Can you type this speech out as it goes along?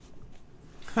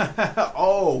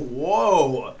Oh,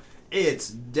 whoa. It's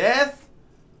Death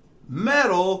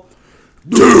Metal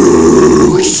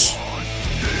Deuce!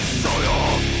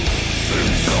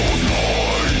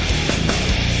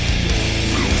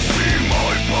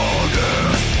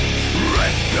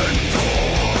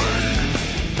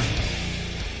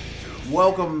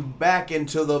 Welcome back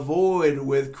into the void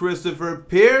with Christopher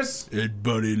Pierce and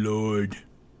Buddy Lloyd.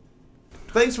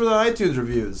 Thanks for the iTunes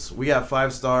reviews. We got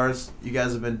 5 stars. You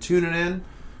guys have been tuning in.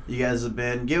 You guys have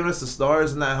been giving us the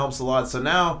stars, and that helps a lot. So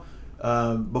now,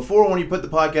 before when you put the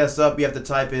podcast up, you have to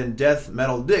type in Death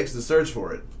Metal Dicks to search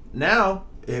for it. Now,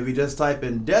 if you just type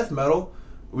in Death Metal,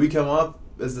 we come up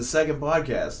as the second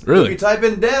podcast. Really? If you type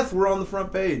in Death, we're on the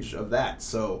front page of that.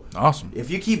 So awesome. If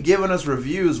you keep giving us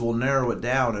reviews, we'll narrow it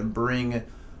down and bring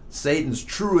Satan's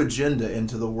true agenda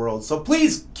into the world. So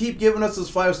please keep giving us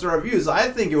those 5-star reviews. I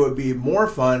think it would be more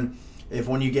fun if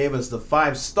when you gave us the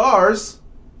 5 stars,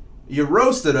 you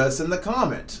roasted us in the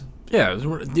comment. Yeah,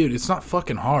 dude, it's not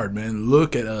fucking hard, man.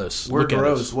 Look at us. We're look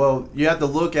gross. At us. Well, you have to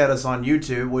look at us on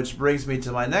YouTube, which brings me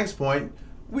to my next point.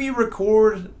 We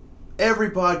record every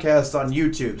podcast on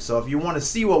YouTube. So if you want to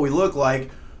see what we look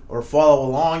like or follow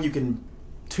along, you can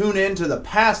tune in to the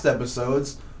past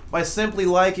episodes by simply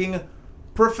liking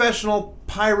Professional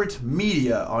Pirate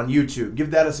Media on YouTube.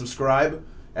 Give that a subscribe,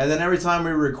 and then every time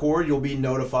we record, you'll be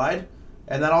notified.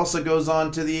 And that also goes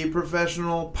on to the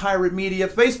Professional Pirate Media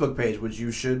Facebook page, which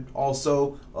you should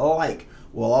also like.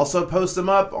 We'll also post them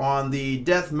up on the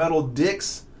Death Metal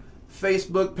Dicks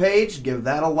Facebook page. Give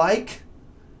that a like.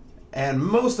 And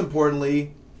most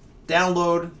importantly,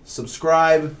 download,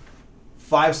 subscribe,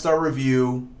 5-star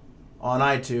review on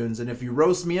iTunes. And if you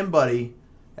roast me and Buddy,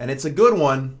 and it's a good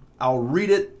one, I'll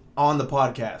read it on the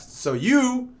podcast. So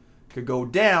you could go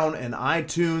down in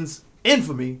iTunes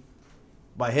infamy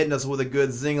by hitting us with a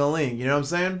good zing-a-ling. You know what I'm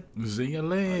saying?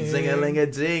 Zing-a-ling.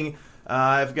 Zing-a-ling-a-ding.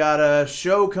 I've got a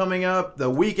show coming up the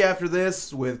week after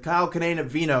this with Kyle Kinane at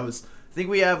Vino's. I think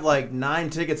we have like 9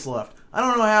 tickets left. I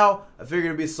don't know how. I figured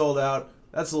it'd be sold out.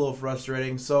 That's a little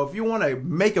frustrating. So if you want to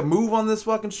make a move on this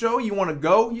fucking show, you want to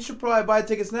go, you should probably buy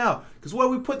tickets now. Because what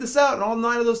if we put this out and all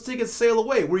 9 of those tickets sail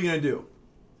away? What are you going to do?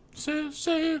 Sail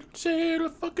a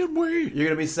fucking way. You're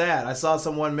going to be sad. I saw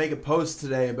someone make a post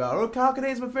today about, oh, Kyle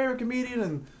Kinane's my favorite comedian.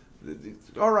 And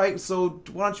all right, so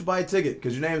why don't you buy a ticket?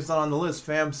 Because your name's not on the list,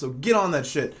 fam. So get on that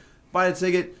shit. Buy a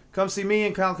ticket. Come see me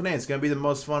and Kyle Kinane. It's going to be the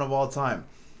most fun of all time.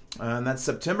 And that's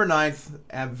September 9th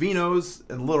at Vino's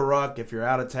in Little Rock. If you're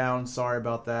out of town, sorry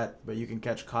about that. But you can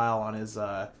catch Kyle on his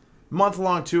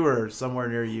month-long tour somewhere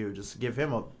near you. Just give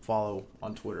him a follow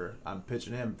on Twitter. I'm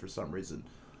pitching him for some reason.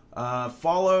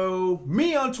 Follow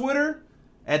me on Twitter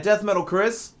at Death Metal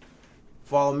Chris.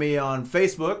 Follow me on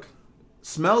Facebook.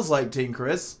 Smells like Teen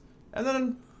Chris. And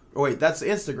then, oh wait, that's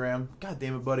Instagram. God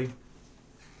damn it, Buddy.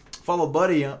 Follow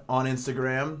Buddy on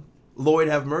Instagram. Lloyd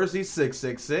Have Mercy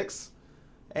 666.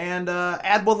 And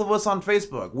add both of us on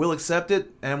Facebook. We'll accept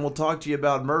it, and we'll talk to you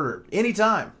about murder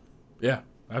anytime. Yeah,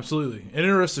 absolutely. It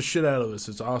interests the shit out of us.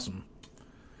 It's awesome.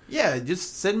 Yeah,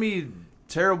 just send me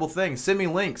terrible things. Send me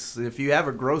links. If you have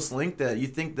a gross link that you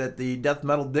think that the Death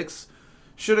Metal Dicks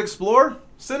should explore,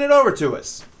 send it over to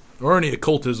us. Or any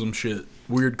occultism shit.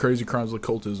 Weird, crazy crimes of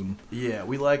occultism. Yeah,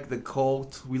 we like the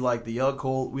cult. We like the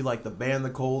occult. We like the band The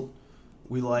Cult.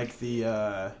 We like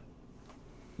the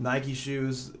Nike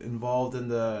shoes involved in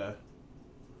the...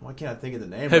 Why can't I think of the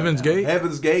name? Heaven's Gate?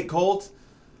 Heaven's Gate cult.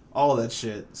 All that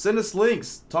shit. Send us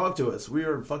links. Talk to us. We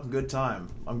are a fucking good time.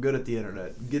 I'm good at the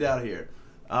internet. Get out of here.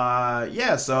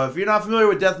 Yeah, so if you're not familiar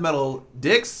with Death Metal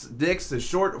Dicks, Dicks is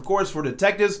short, of course, for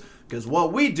detectives, because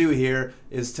what we do here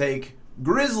is take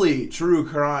grisly true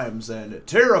crimes and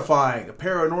terrifying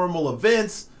paranormal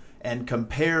events and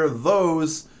compare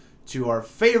those to our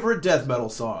favorite death metal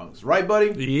songs. Right,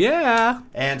 buddy? Yeah.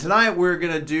 And tonight we're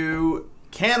going to do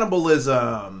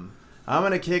Cannabalism. I'm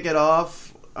going to kick it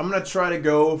off. I'm going to try to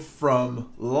go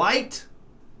from light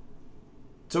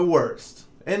to worst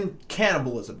in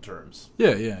cannibalism terms.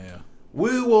 Yeah.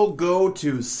 We will go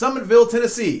to Summitville,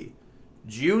 Tennessee,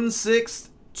 June 6th,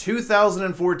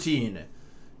 2014.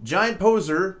 Giant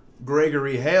poser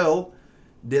Gregory Hale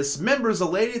dismembers a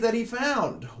lady that he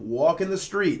found walking the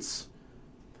streets.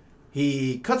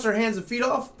 He cuts her hands and feet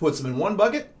off, puts them in one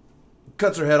bucket,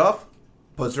 cuts her head off,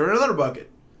 puts her in another bucket.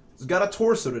 He's got a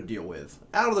torso to deal with.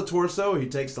 Out of the torso, he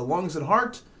takes the lungs and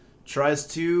heart, tries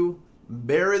to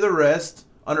bury the rest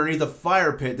underneath a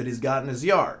fire pit that he's got in his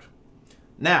yard.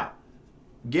 Now,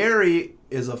 Gary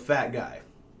is a fat guy.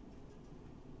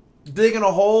 Digging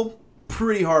a hole,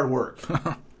 pretty hard work.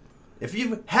 If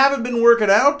you haven't been working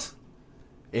out,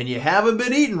 and you haven't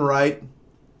been eating right,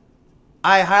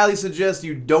 I highly suggest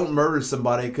you don't murder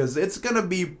somebody because it's going to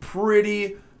be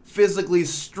pretty physically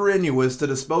strenuous to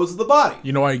dispose of the body.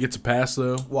 You know why he gets a pass,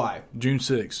 though? Why? June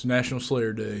 6th, National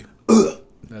Slayer Day.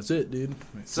 That's it, dude.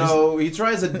 So he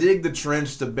tries to dig the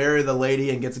trench to bury the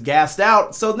lady and gets gassed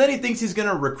out. So then he thinks he's going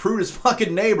to recruit his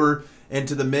fucking neighbor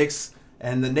into the mix.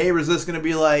 And the neighbor's just going to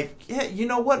be like, yeah, you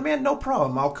know what, man? No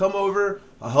problem. I'll come over.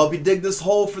 I'll help you dig this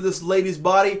hole for this lady's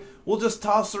body. We'll just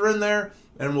toss her in there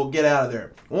and we'll get out of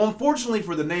there. Well, unfortunately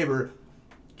for the neighbor,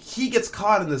 he gets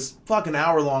caught in this fucking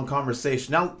hour-long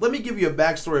conversation. Now, let me give you a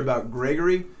backstory about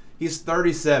Gregory. He's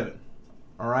 37.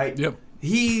 All right? Yep.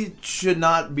 He should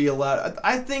not be allowed.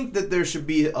 I think that there should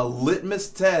be a litmus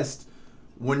test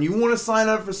when you want to sign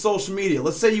up for social media.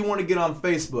 Let's say you want to get on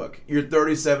Facebook. You're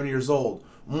 37 years old.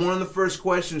 One of the first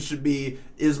questions should be,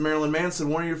 is Marilyn Manson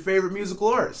one of your favorite musical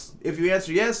artists? If you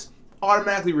answer yes,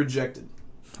 automatically rejected.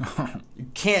 You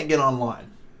can't get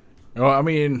online. Well, I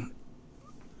mean,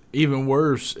 even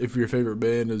worse if your favorite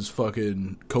band is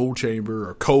fucking Cold Chamber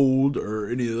or Cold or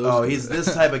any of those. Oh, he's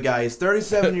this type of guy. He's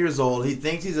 37 years old. He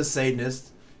thinks he's a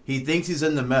Satanist. He thinks he's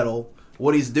in the metal.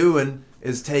 What he's doing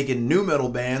is taking new metal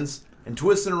bands and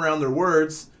twisting around their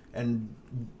words and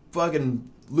fucking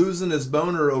losing his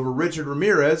boner over Richard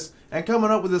Ramirez and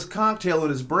coming up with this cocktail in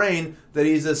his brain that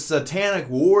he's a satanic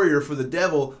warrior for the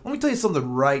devil. Let me tell you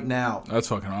something right now. That's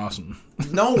fucking awesome.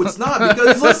 No, it's not,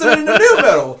 because he's listening to new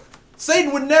metal.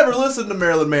 Satan would never listen to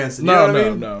Marilyn Manson. You know what I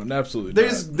mean? No, absolutely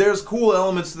not. There's cool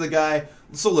elements to the guy.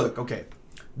 So look, okay.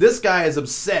 This guy is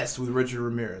obsessed with Richard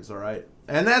Ramirez, all right?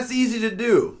 And that's easy to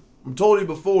do. I've told you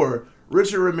before,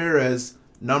 Richard Ramirez,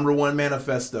 #1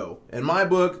 manifesto. In my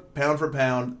book, pound for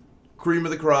pound, cream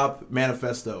of the crop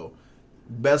manifesto.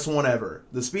 Best one ever.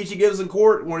 The speech he gives in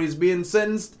court when he's being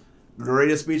sentenced,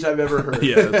 greatest speech I've ever heard.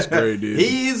 Yeah, that's great, dude.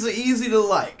 He's easy to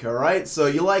like, all right? So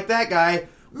you like that guy.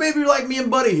 Maybe you're like me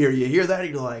and Buddy here. You hear that and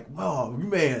you're like, oh,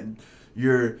 man,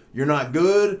 you're not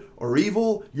good or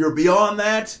evil. You're beyond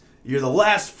that. You're the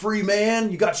last free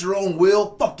man. You got your own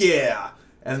will. Fuck yeah.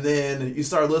 And then you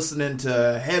start listening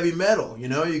to heavy metal. You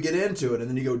know, you get into it and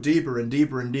then you go deeper and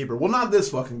deeper and deeper. Well, not this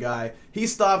fucking guy. He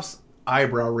stops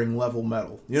eyebrow ring level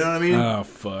metal. You know what I mean? Oh,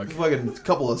 fuck. Fucking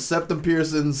couple of septum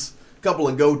piercings, couple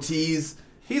of goatees.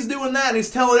 He's doing that and he's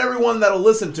telling everyone that'll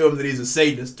listen to him that he's a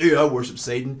Satanist. Dude, I worship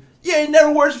Satan. Yeah, you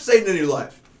never worshiped Satan in your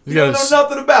life. You don't know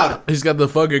nothing about it. He's got the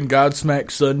fucking Godsmack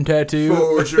sun tattoo.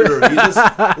 For sure. He's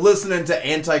just listening to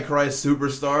Antichrist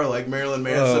Superstar like Marilyn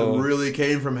Manson really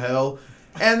came from hell.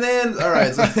 And then, all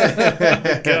right. So,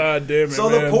 God damn it, so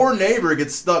man. the poor neighbor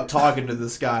gets stuck talking to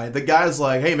this guy. The guy's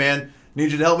like, hey, man,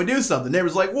 need you to help me do something. The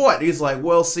neighbor's like, what? He's like,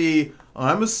 well, see,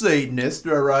 I'm a Satanist,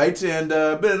 all right, and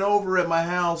been over at my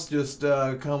house just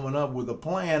coming up with a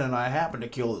plan, and I happen to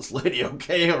kill this lady,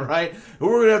 okay, all right? We're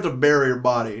going to have to bury her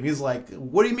body. And he's like,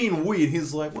 what do you mean we? And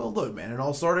he's like, well, look, man, it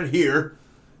all started here.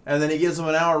 And then he gives him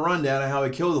an hour rundown of how he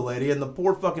killed the lady, and the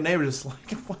poor fucking neighbor's just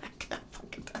like, what?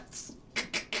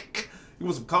 You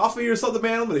want some coffee or something,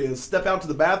 man? I'm going to step out to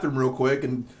the bathroom real quick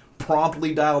and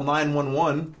promptly dial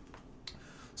 911.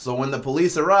 So when the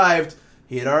police arrived,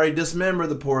 he had already dismembered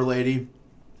the poor lady.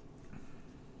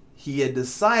 He had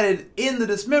decided in the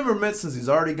dismemberment, since he's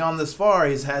already gone this far,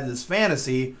 he's had this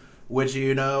fantasy, which,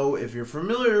 you know, if you're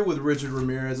familiar with Richard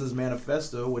Ramirez's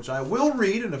manifesto, which I will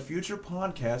read in a future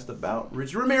podcast about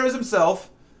Richard Ramirez himself,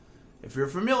 if you're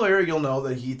familiar, you'll know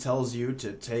that he tells you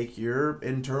to take your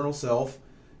internal self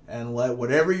and let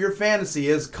whatever your fantasy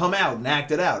is come out and act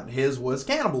it out. His was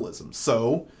cannibalism.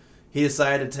 So he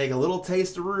decided to take a little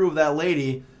taste-a-roo of that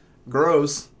lady.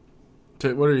 Gross.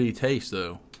 What did he taste,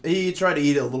 though? He tried to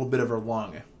eat a little bit of her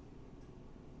lung.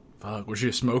 Fuck, was she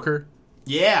a smoker?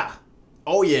 Yeah.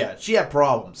 Oh, yeah. She had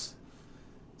problems.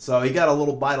 So he got a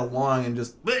little bite of lung and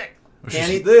just,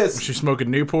 can't eat this. Was she smoking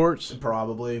Newports?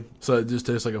 Probably. So it just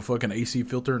tastes like a fucking AC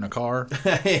filter in a car?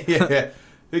 Yeah.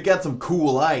 He got some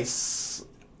cool ice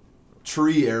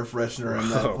tree air freshener in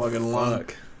that fucking lung.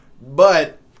 Fuck.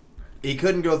 But he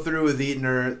couldn't go through with eating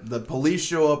her. The police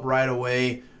show up right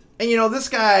away. And, you know, this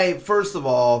guy, first of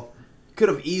all, could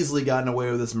have easily gotten away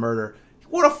with this murder.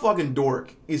 What a fucking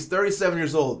dork. He's 37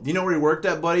 years old. You know where he worked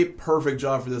at, buddy? Perfect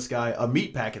job for this guy. A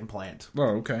meatpacking plant.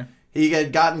 Oh, okay. He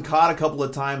had gotten caught a couple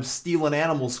of times stealing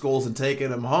animal skulls and taking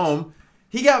them home.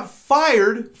 He got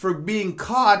fired for being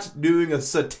caught doing a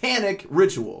satanic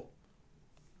ritual.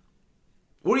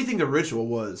 What do you think the ritual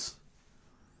was?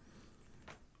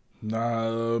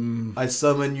 I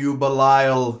summon you,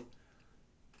 Belial,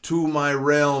 to my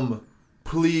realm.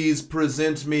 Please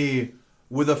present me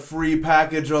with a free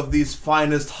package of these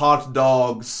finest hot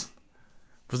dogs.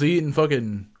 Was he eating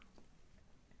fucking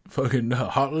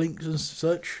hot links and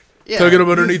such? Yeah, tugging him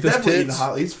underneath he's his definitely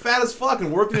tits. He's fat as fuck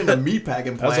and working in a meat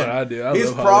packing plant. That's what I do. He's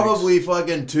love hot probably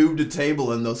fucking tubed a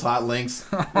table in those hot links.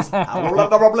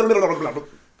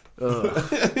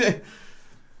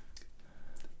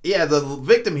 Yeah, the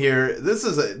victim here. This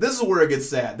is where it gets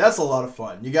sad. That's a lot of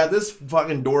fun. You got this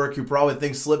fucking dork who probably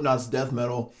thinks Slipknot's death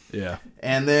metal. Yeah.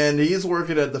 And then he's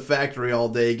working at the factory all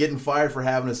day, getting fired for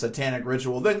having a satanic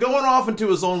ritual, then going off into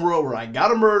his own world where I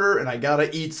gotta murder and I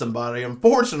gotta eat somebody.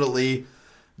 Unfortunately,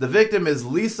 the victim is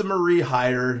Lisa Marie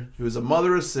Hyder, who's a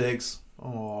mother of 6.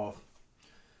 Oh,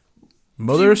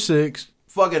 Mother of 6.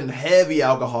 Fucking heavy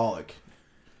alcoholic.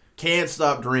 Can't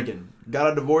stop drinking.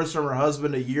 Got a divorce from her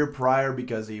husband a year prior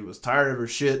because he was tired of her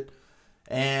shit.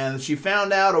 And she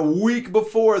found out a week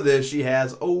before this she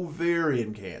has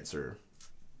ovarian cancer.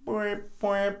 But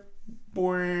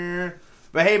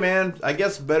hey, man, I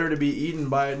guess better to be eaten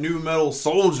by a new metal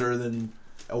soldier than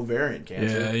ovarian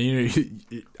cancer.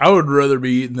 Yeah, I would rather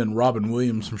be eaten than Robin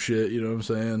Williams some shit, you know what I'm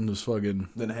saying? Just fucking...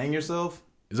 Then hang yourself?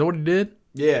 Is that what he did?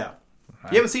 Yeah.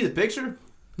 You haven't seen the picture?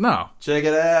 No. Check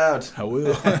it out. I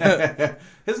will.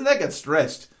 His neck got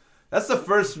stretched. That's the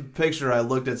first picture I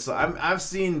looked at. So I've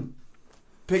seen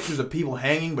pictures of people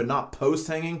hanging, but not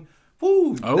post-hanging.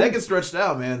 Woo! The neck gets stretched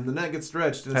out, man. The neck gets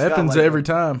stretched. It happens every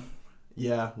time.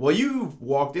 Yeah. Well, you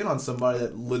walked in on somebody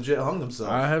that legit hung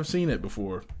themselves. I have seen it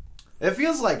before. It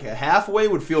feels like halfway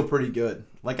would feel pretty good.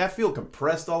 Like I feel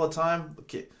compressed all the time.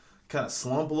 Kind of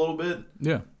slump a little bit.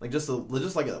 Yeah. Like just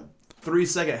like a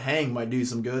 3-second hang might do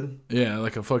some good. Yeah,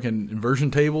 like a fucking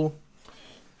inversion table.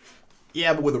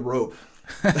 Yeah, but with a rope.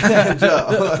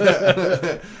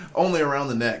 Only around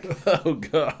the neck. Oh,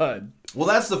 God. Well,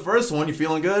 that's the first one. You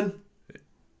feeling good?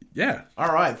 Yeah.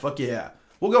 All right, fuck yeah.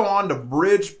 We'll go on to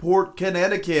Bridgeport,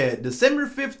 Connecticut, December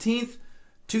 15th,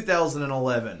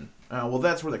 2011. Well,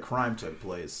 that's where the crime took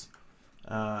place.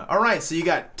 All right, so you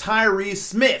got Tyree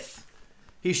Smith.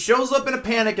 He shows up in a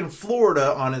panic in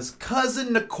Florida on his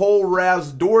cousin Nicole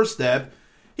Rav's doorstep.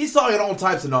 He's talking all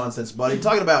types of nonsense, buddy.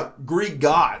 Talking about Greek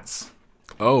gods.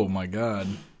 Oh, my God.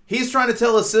 He's trying to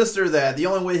tell his sister that the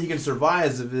only way he can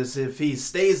survive is if he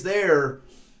stays there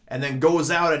and then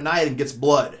goes out at night and gets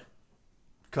blood.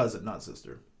 Cousin, not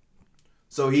sister.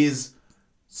 So he's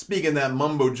speaking that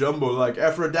mumbo-jumbo like,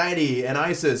 Aphrodite and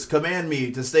Isis command me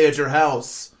to stay at your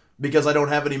house because I don't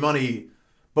have any money.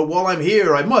 But while I'm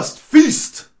here, I must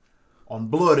feast on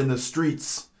blood in the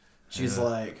streets. She's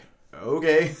like,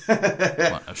 okay.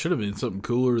 Well, it should have been something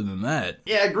cooler than that.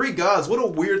 Yeah, Greek gods. What a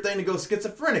weird thing to go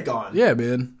schizophrenic on. Yeah,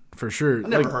 man. For sure. I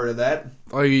never heard of that.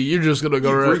 Like, you're just going to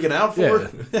go around. Freaking out for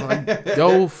it? Like,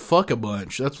 go fuck a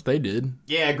bunch. That's what they did.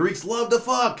 Yeah, Greeks love to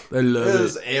fuck. They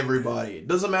love it. Everybody. It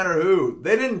doesn't matter who.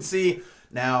 They didn't see.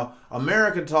 Now,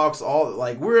 America talks all.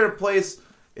 Like, we're at a place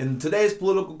in today's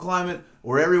political climate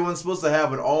where everyone's supposed to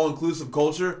have an all-inclusive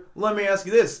culture. Let me ask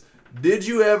you this. Did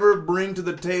you ever bring to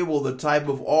the table the type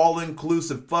of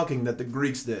all-inclusive fucking that the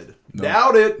Greeks did? No.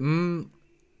 Doubt it.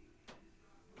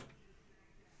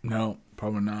 No,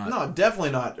 probably not. No, definitely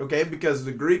not. Okay, because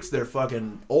the Greeks, they're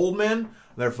fucking old men,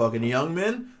 they're fucking young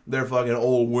men, they're fucking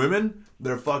old women,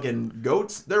 they're fucking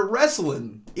goats. They're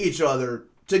wrestling each other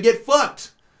to get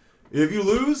fucked. If you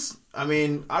lose, I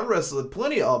mean, I wrestled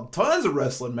tons of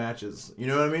wrestling matches. You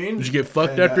know what I mean? Did you get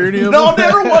fucked after any of them? No,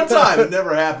 never one time. It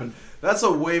never happened. That's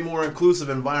a way more inclusive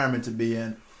environment to be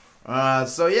in.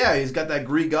 So yeah, he's got that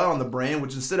Greek god on the brain,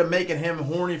 which instead of making him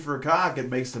horny for cock, it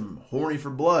makes him horny for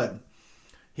blood.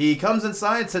 He comes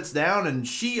inside, sits down, and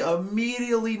she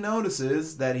immediately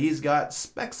notices that he's got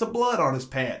specks of blood on his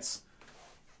pants.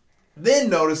 Then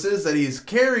notices that he's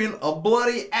carrying a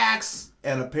bloody axe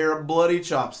and a pair of bloody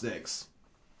chopsticks.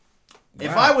 Wow.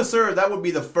 If I was her, that would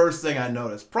be the first thing I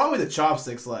noticed. Probably the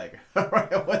chopsticks, like,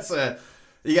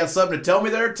 you got something to tell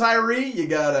me there, Tyree? You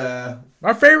got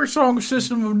my favorite song is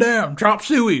System of a Down, Chop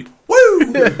Suey.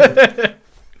 Woo!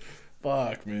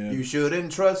 Fuck, man. You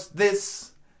shouldn't trust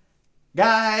this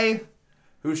guy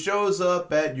who shows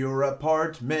up at your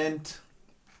apartment.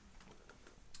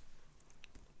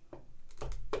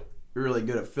 You're really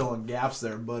good at filling gaps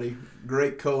there, buddy.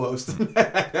 Great co-host.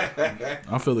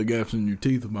 I'll fill the gaps in your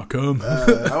teeth with my cum.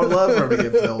 I would love for him to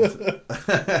get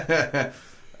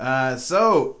filled.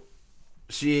 So,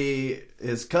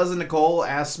 his cousin Nicole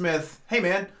asked Smith, hey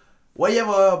man, why do you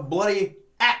have a bloody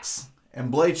axe and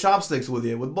bloody chopsticks with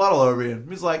you with blood all over you?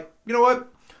 He's like, you know what? I'm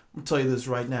going to tell you this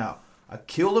right now. I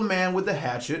killed a man with a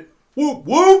hatchet. Whoop,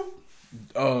 whoop.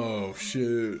 Oh,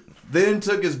 shit. Then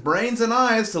took his brains and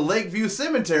eyes to Lakeview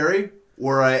Cemetery,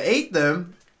 where I ate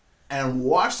them and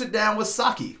washed it down with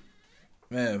sake.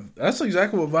 Man, that's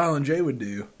exactly what Violent J would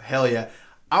do. Hell yeah.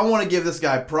 I want to give this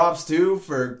guy props, too,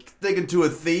 for sticking to a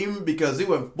theme, because he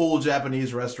went full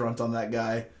Japanese restaurant on that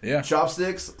guy. Yeah.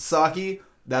 Chopsticks, sake,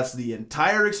 that's the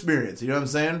entire experience. You know what I'm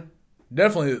saying?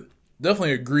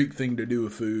 Definitely a Greek thing to do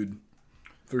with food,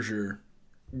 for sure.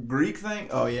 Greek thing?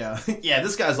 Oh, yeah. Yeah,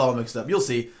 this guy's all mixed up. You'll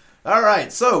see. All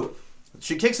right, so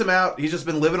she kicks him out. He's just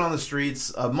been living on the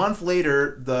streets. A month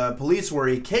later, the police where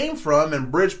he came from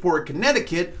in Bridgeport,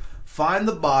 Connecticut, find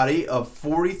the body of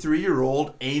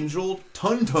 43-year-old Angel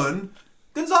Tuntun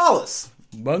Gonzalez.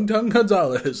 Bungtung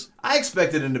Gonzalez. I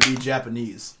expected him to be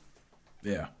Japanese.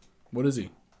 Yeah. What is he?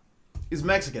 He's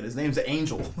Mexican. His name's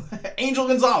Angel. Angel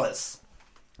Gonzalez.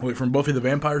 Wait, from Buffy the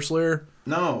Vampire Slayer?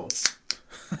 No.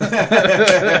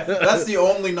 That's the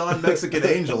only non-Mexican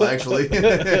angel, actually.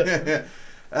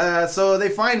 So they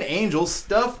find Angel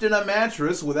stuffed in a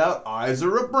mattress without eyes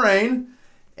or a brain,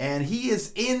 and he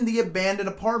is in the abandoned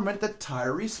apartment that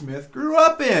Tyree Smith grew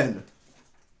up in.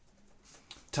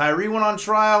 Tyree went on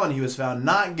trial, and he was found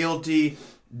not guilty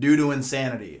due to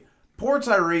insanity. Poor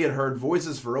Tyree had heard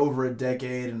voices for over a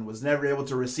decade and was never able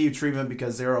to receive treatment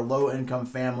because they're a low-income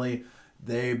family.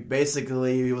 They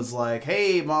basically was like,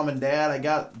 hey, Mom and Dad, I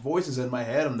got voices in my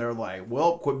head. And they're like,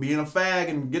 well, quit being a fag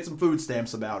and get some food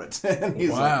stamps about it. And he's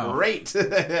like, great.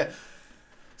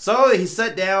 So he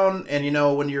sat down, and, you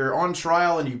know, when you're on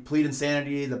trial and you plead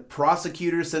insanity, the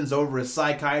prosecutor sends over a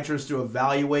psychiatrist to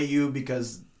evaluate you,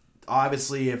 because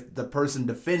obviously if the person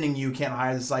defending you can't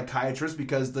hire the psychiatrist,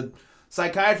 because the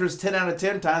psychiatrist 10 out of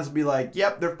 10 times will be like,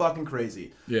 yep, they're fucking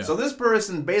crazy. Yeah. So this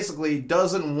person basically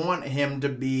doesn't want him to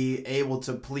be able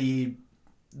to plead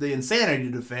the insanity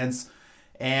defense.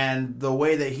 And the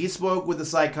way that he spoke with the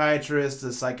psychiatrist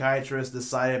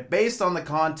decided, based on the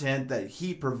content that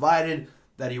he provided,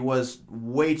 that he was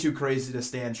way too crazy to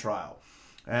stand trial.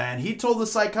 And he told the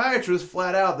psychiatrist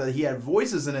flat out that he had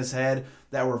voices in his head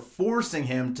that were forcing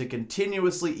him to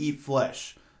continuously eat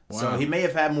flesh. Wow. So he may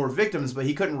have had more victims, but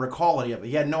he couldn't recall any of it.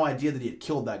 He had no idea that he had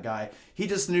killed that guy. He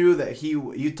just knew that he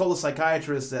told the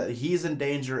psychiatrist that he's in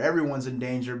danger, everyone's in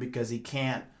danger, because he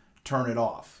can't turn it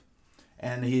off.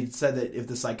 And he said that if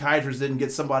the psychiatrist didn't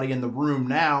get somebody in the room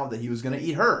now, that he was going to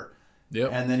eat her.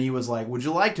 Yep. And then he was like, would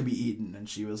you like to be eaten? And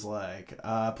she was like,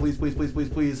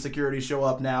 please, security, show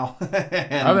up now.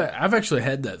 I've actually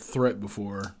had that threat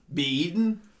before. Be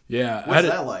eaten? Yeah. What's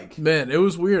that like? Man, it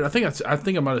was weird. I think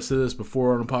I might have said this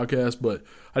before on a podcast, but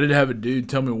I did have a dude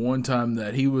tell me one time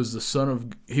that he was the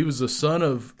son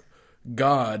of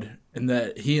God, and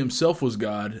that he himself was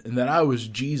God, and that I was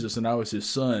Jesus and I was his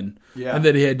son. Yeah. And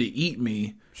that he had to eat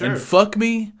me and fuck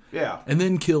me. Yeah. And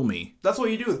then kill me. That's what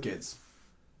you do with kids.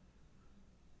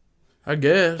 I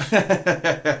guess.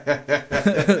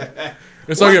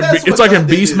 It's like in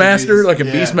Beastmaster,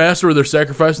 Beastmaster, where they're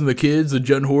sacrificing the kids, the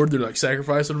Jun Horde. They're like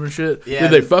sacrificing them and shit. Yeah.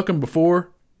 Did they fuck them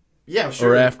before? Yeah,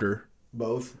 sure. Or after?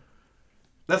 Both.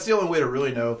 That's the only way to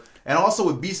really know. And also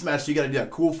with Beastmaster, you got to do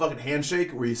that cool fucking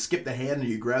handshake where you skip the hand and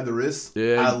you grab the wrist.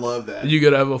 Yeah, I love that. You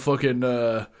got to have a fucking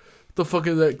what the fuck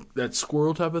is that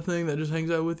squirrel type of thing that just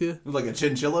hangs out with you? Like a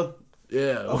chinchilla.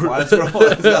 Yeah. A squirrel.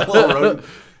 Is that a little rodent?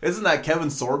 Isn't that Kevin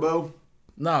Sorbo?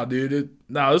 Nah, dude.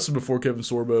 This is before Kevin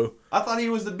Sorbo. I thought he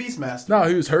was the Beastmaster. No,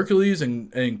 he was Hercules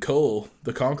and Cole,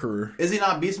 the Conqueror. Is he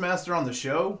not Beastmaster on the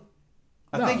show?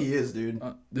 I think he is, dude.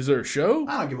 Is there a show?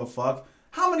 I don't give a fuck.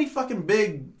 How many fucking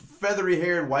big,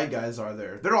 feathery-haired white guys are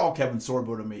there? They're all Kevin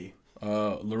Sorbo to me.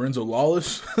 Lorenzo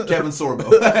Lawless? Kevin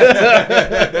Sorbo.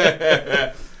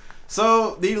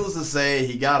 So, needless to say,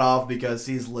 he got off because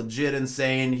he's legit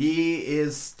insane. He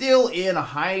is still in a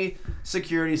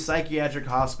high-security psychiatric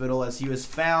hospital as he was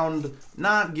found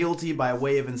not guilty by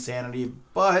way of insanity,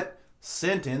 but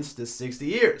sentenced to 60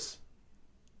 years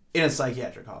in a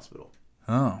psychiatric hospital.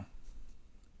 Oh.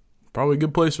 Probably a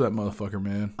good place for that motherfucker,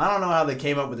 man. I don't know how they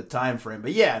came up with the time frame,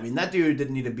 but yeah, I mean, that dude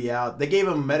didn't need to be out. They gave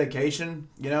him medication.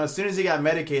 You know, as soon as he got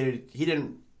medicated, he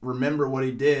didn't remember what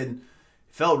he did.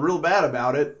 Felt real bad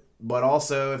about it. But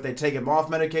also, if they take him off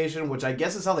medication, which I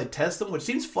guess is how they test him, which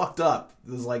seems fucked up.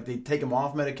 It's like they take him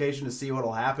off medication to see what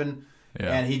will happen,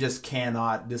 and he just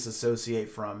cannot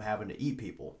disassociate from having to eat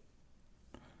people.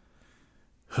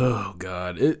 Oh,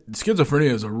 God. Schizophrenia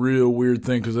is a real weird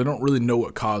thing because they don't really know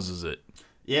what causes it.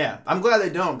 Yeah, I'm glad they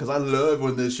don't because I love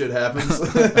when this shit happens.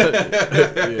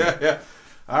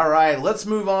 All right, let's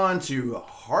move on to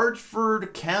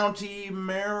Hartford County,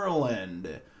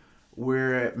 Maryland.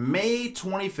 We're at May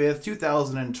 25th,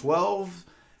 2012,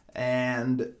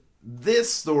 and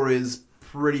this story is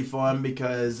pretty fun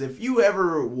because if you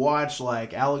ever watch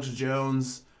like Alex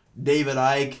Jones, David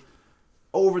Icke,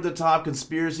 over-the-top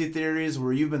conspiracy theories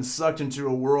where you've been sucked into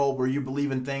a world where you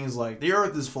believe in things like the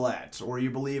earth is flat, or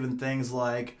you believe in things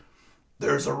like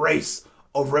there's a race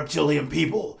of reptilian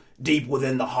people deep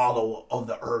within the hollow of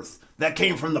the earth that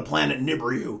came from the planet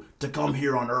Nibiru to come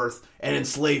here on Earth and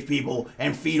enslave people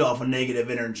and feed off a negative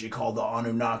energy called the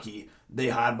Anunnaki. They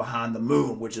hide behind the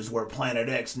moon, which is where Planet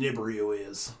X Nibiru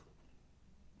is.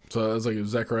 So it's like if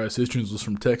Zacharias Hitchens was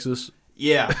from Texas.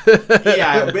 Yeah.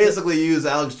 Yeah, I basically use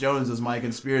Alex Jones as my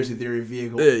conspiracy theory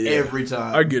vehicle every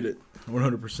time. I get it.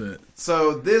 100%.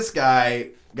 So this guy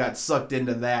got sucked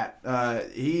into that.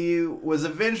 He was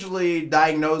eventually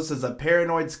diagnosed as a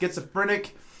paranoid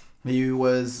schizophrenic. He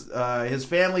was his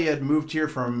family had moved here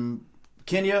from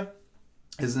Kenya.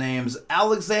 His name's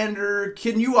Alexander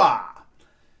Kinyua.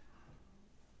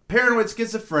 Paranoid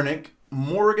schizophrenic,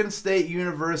 Morgan State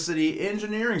University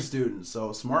engineering student.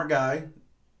 So smart guy.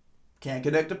 Can't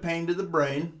connect a pain to the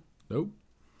brain. Nope.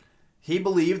 He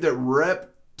believed that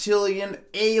reptilian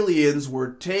aliens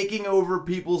were taking over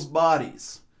people's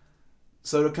bodies.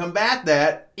 So to combat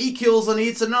that, he kills and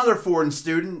eats another foreign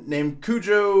student named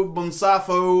Cujo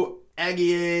Bonsafo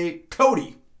Agie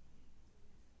Cody.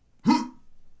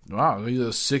 Wow, these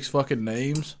are 6 fucking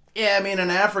names? Yeah, I mean, in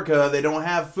Africa, they don't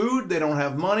have food, they don't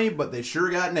have money, but they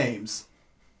sure got names.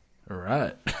 All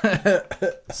right.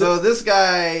 So this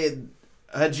guy,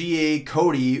 Agie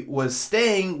Cody, was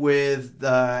staying with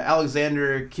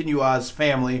Alexander Kinyua's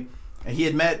family. And he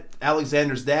had met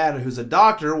Alexander's dad, who's a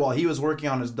doctor, while he was working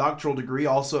on his doctoral degree,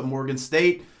 also at Morgan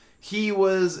State. He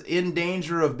was in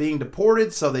danger of being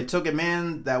deported, so they took him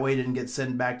in. That way he didn't get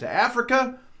sent back to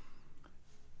Africa.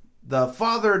 The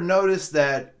father noticed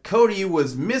that Cody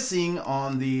was missing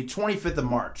on the 25th of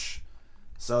March.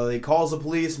 So he calls the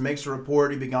police, makes a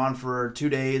report. He'd been gone for 2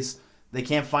 days. They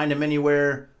can't find him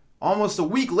anywhere. Almost a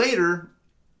week later,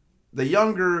 the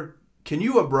younger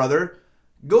Kinyua brother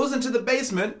goes into the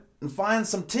basement and finds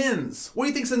some tins. What do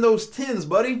you think's in those tins,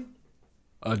 buddy?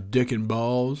 A dick and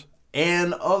balls.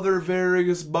 And other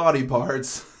various body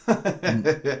parts.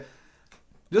 I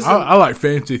like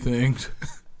fancy things.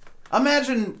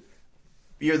 Imagine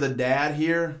you're the dad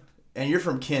here, and you're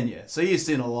from Kenya, so you've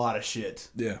seen a lot of shit.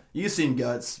 Yeah. You've seen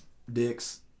guts,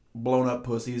 dicks, blown up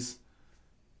pussies,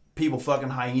 people fucking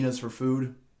hyenas for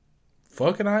food.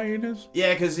 Fucking hyenas?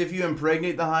 Yeah, because if you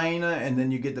impregnate the hyena and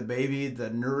then you get the baby, the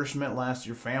nourishment lasts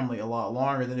your family a lot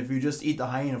longer than if you just eat the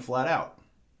hyena flat out.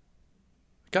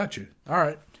 Got you. All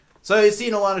right. So you've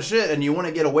seen a lot of shit, and you want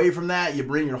to get away from that. You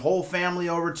bring your whole family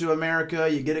over to America.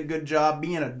 You get a good job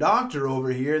being a doctor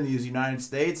over here in these United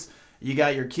States. You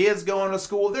got your kids going to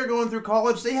school. They're going through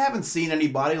college. They haven't seen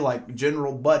anybody like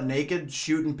General Butt Naked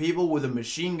shooting people with a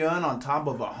machine gun on top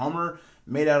of a Hummer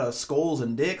made out of skulls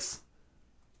and dicks.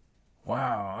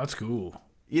 Wow, that's cool.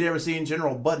 You never seen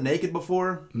General Butt Naked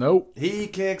before? Nope. He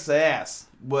kicks ass,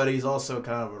 but he's also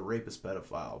kind of a rapist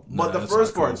pedophile. But No, the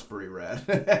first cool. part's pretty rad.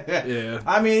 Yeah.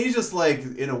 I mean, he's just like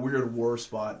in a weird war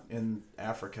spot in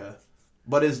Africa.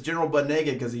 But it's General Butt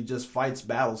Naked because he just fights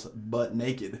battles butt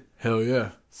naked. Hell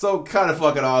yeah. So kind of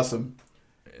fucking awesome.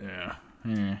 Yeah.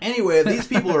 Anyway, these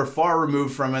people are far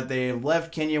removed from it. They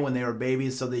left Kenya when they were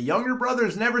babies, so the younger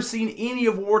brother's never seen any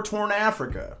of war-torn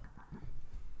Africa.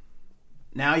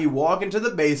 Now you walk into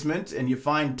the basement and you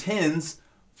find tins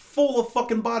full of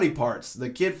fucking body parts. The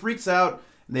kid freaks out.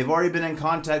 They've already been in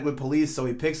contact with police, so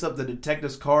he picks up the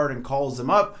detective's card and calls them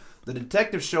up. The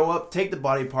detectives show up, take the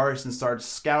body parts, and start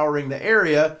scouring the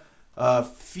area. A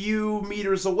few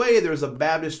meters away, there's a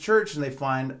Baptist church, and they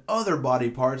find other body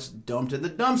parts dumped in the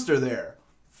dumpster there.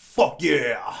 Fuck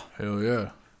yeah! Hell yeah.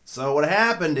 So what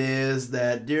happened is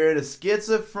that during a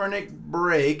schizophrenic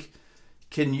break,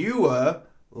 Kinyua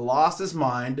lost his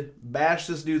mind, bashed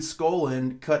this dude's skull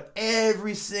in, cut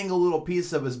every single little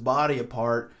piece of his body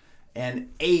apart,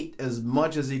 and ate as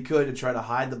much as he could to try to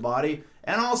hide the body.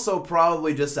 And also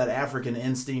probably just that African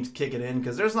instinct kicking in,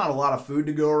 because there's not a lot of food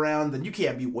to go around, then you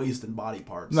can't be wasting body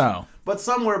parts. No. But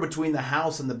somewhere between the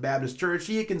house and the Baptist church,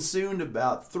 he had consumed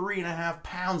about 3.5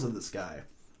 pounds of this guy.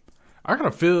 I kind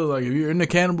of feel like if you're into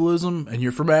cannibalism and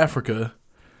you're from Africa,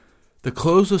 the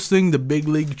closest thing to Big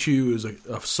League Chew is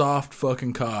a soft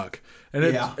fucking cock. And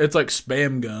it's like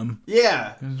Spam gum.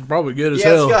 Yeah. It's probably good as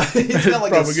hell. It's got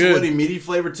like a good. sweaty, meaty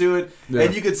flavor to it. Yeah.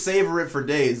 And you could savor it for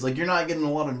days. Like, you're not getting a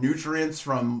lot of nutrients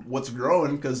from what's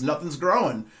growing because nothing's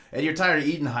growing. And you're tired of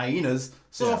eating hyenas.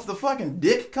 So if the fucking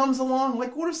dick comes along,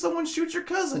 like, what if someone shoots your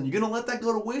cousin? You're going to let that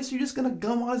go to waste? Or you're just going to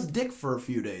gum on his dick for a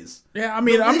few days? Yeah, I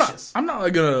mean, Delicious. I'm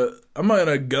not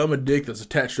gonna gum a dick that's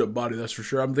attached to a body. That's for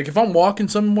sure. I'm thinking if I'm walking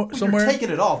somewhere, You're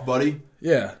taking it off, buddy.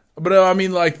 Yeah, but I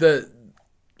mean, like that.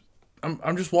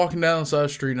 I'm just walking down the side of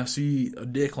the street and I see a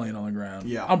dick laying on the ground.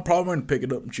 Yeah, I'm probably gonna pick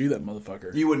it up and chew that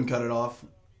motherfucker. You wouldn't cut it off?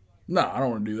 No, I don't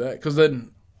want to do that because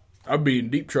then I'd be in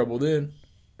deep trouble. Then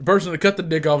the person that cut the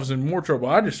dick off is in more trouble.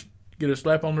 I just Get a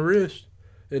slap on the wrist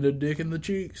and a dick in the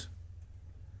cheeks.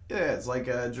 Yeah, it's like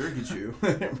Jerky Chew.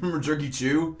 Remember Jerky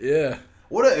Chew? Yeah.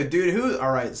 All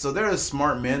right, so there are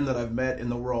smart men that I've met in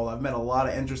the world. I've met a lot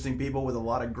of interesting people with a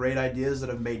lot of great ideas that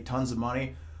have made tons of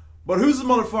money. But who's the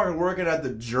motherfucker working at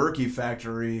the jerky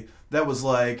factory that was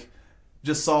like,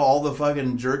 just saw all the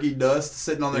fucking jerky dust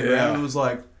sitting on the ground and was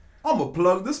like, I'm gonna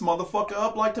plug this motherfucker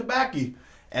up like tobacco.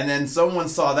 And then someone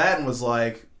saw that and was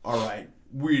like, all right,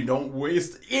 we don't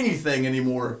waste anything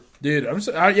anymore. Dude, I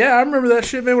remember that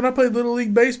shit, man. When I played Little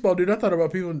League Baseball, dude, I thought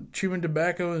about people chewing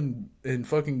tobacco in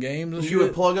fucking games and shit. You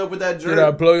would plug up with that jerk? Dude,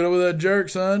 I'd plug it up with that jerk,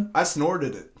 son. I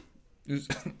snorted it.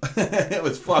 It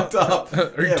was fucked up.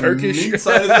 Are you Turkish?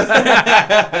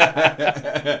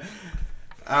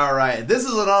 All right. This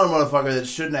is another motherfucker that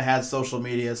shouldn't have had social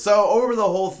media. So over the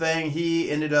whole thing,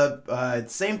 he ended up,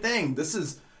 same thing.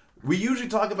 We usually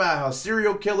talk about how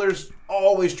serial killers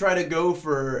always try to go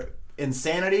for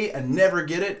insanity and never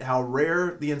get it, how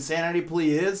rare the insanity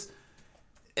plea is.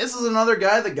 This is another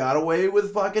guy that got away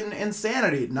with fucking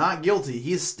insanity, not guilty.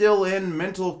 He's still in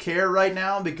mental care right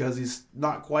now because he's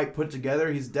not quite put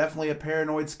together. He's definitely a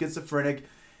paranoid schizophrenic,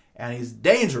 and he's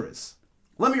dangerous.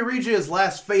 Let me read you his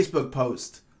last Facebook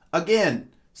post. Again,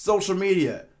 social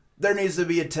media. There needs to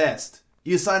be a test.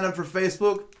 You sign up for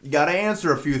Facebook, you gotta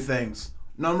answer a few things.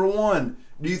 Number 1,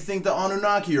 do you think the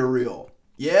Anunnaki are real?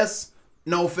 Yes?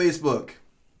 No Facebook.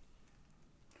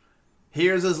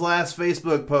 Here's his last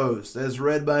Facebook post, as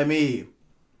read by me.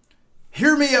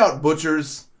 Hear me out,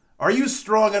 butchers. Are you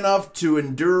strong enough to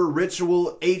endure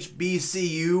ritual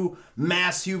HBCU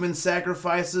mass human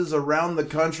sacrifices around the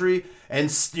country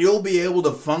and still be able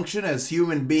to function as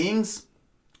human beings?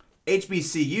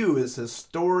 HBCU is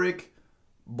historic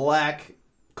black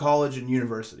college and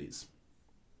universities.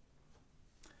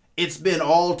 It's been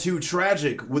all too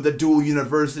tragic with the dual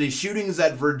university shootings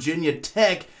at Virginia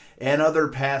Tech and other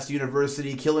past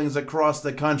university killings across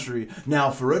the country. Now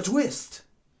for a twist.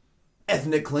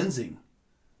 Ethnic cleansing.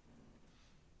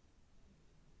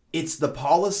 It's the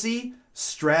policy,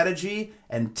 strategy,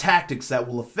 and tactics that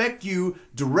will affect you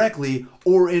directly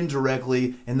or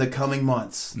indirectly in the coming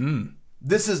months.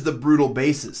 This is the brutal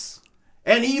basis.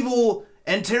 An evil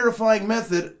and terrifying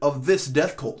method of this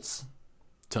death cults.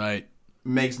 Tight.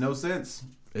 Makes no sense.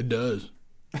 It does.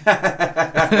 If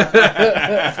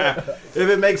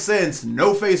it makes sense,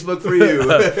 no Facebook for you.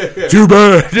 Too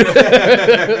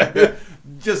bad.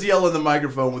 Just yell in the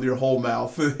microphone with your whole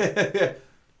mouth.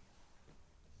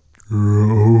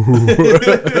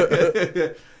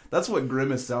 That's what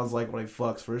Grimace sounds like when he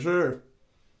fucks, for sure.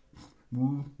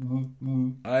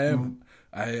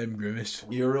 I am Grimace.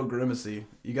 You're real grimacy.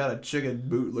 You got a chicken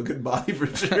boot looking body for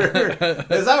sure.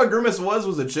 Is that what Grimace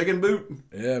was a chicken boot?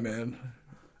 Yeah, man.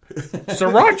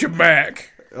 Sriracha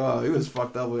back. Oh, he was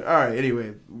fucked up. All right,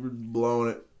 anyway, we're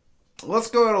blowing it. Let's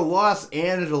go to Los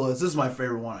Angeles. This is my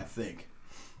favorite one, I think.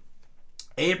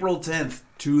 April 10th,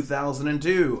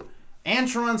 2002.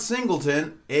 Antron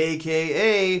Singleton,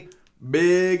 a.k.a.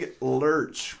 Big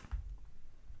Lurch.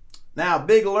 Now,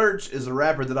 Big Lurch is a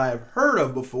rapper that I have heard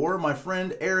of before. My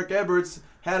friend Eric Eberts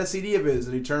had a CD of his,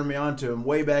 and he turned me on to him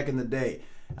way back in the day.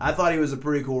 I thought he was a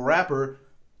pretty cool rapper.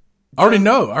 I already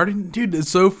know. Dude, it's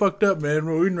so fucked up, man.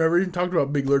 We never even talked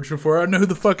about Big Lurch before. I know who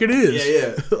the fuck it is.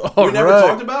 Yeah. We never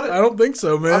talked about it? I don't think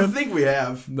so, man. I think we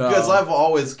have. No. Because I've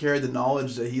always carried the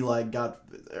knowledge that he, got...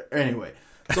 Anyway.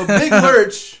 So, Big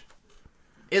Lurch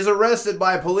is arrested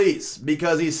by police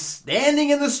because he's standing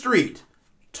in the street,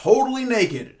 totally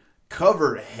naked,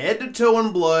 covered head to toe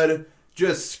in blood,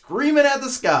 just screaming at the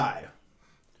sky.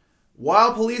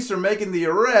 While police are making the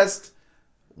arrest,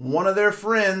 one of their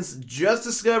friends just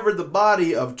discovered the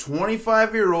body of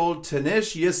 25-year-old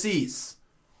Tanish Yassis.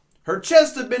 Her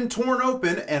chest had been torn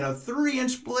open and a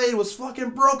 3-inch blade was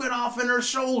fucking broken off in her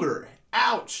shoulder.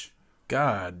 Ouch.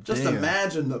 God Just damn.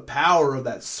 imagine the power of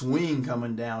that swing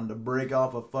coming down to break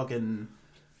off a fucking...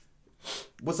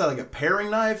 What's that, like a paring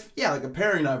knife? Yeah, like a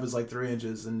paring knife is like 3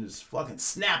 inches and just fucking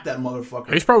snap that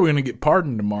motherfucker. He's probably going to get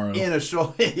pardoned tomorrow. In a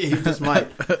shoulder. He just might.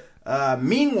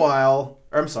 Meanwhile,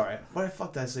 I'm sorry. Why the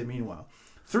fuck did I say meanwhile?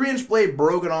 3-inch blade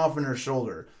broken off in her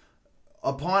shoulder.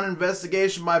 Upon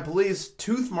investigation by police,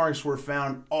 tooth marks were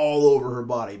found all over her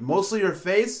body. Mostly her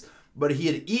face, but he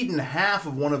had eaten half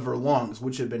of one of her lungs,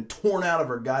 which had been torn out of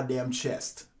her goddamn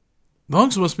chest.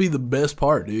 Lungs must be the best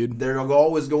part, dude. They're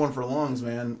always going for lungs,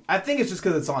 man. I think it's just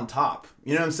because it's on top.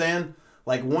 You know what I'm saying?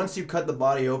 Like, once you cut the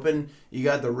body open, you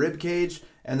got the rib cage,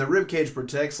 and the rib cage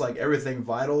protects, everything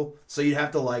vital. So you'd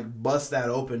have to, bust that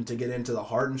open to get into the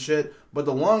heart and shit. But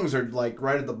the lungs are,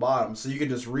 right at the bottom, so you can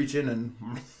just reach in and...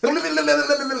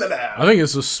 I think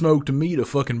it's the smoked meat of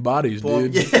fucking bodies,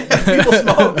 dude. Yeah, people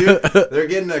smoke, dude. They're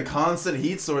getting a constant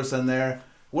heat source in there.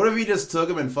 What if he just took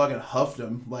him and fucking huffed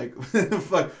him? Like,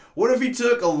 fuck. What if he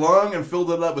took a lung and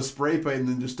filled it up with spray paint and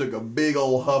then just took a big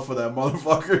old huff of that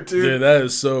motherfucker, dude? Dude, that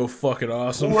is so fucking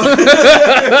awesome. That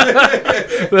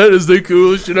is the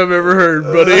coolest shit I've ever heard,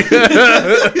 buddy.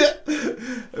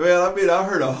 Man, I mean, I've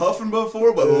heard of huffing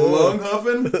before, but lung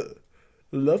huffing?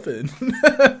 Luffing.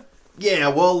 Yeah,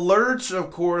 well, Lurch,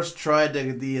 of course, tried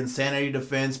the insanity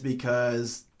defense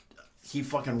because he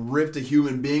fucking ripped a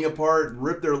human being apart,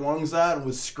 ripped their lungs out, and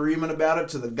was screaming about it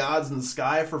to the gods in the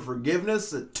sky for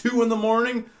forgiveness at 2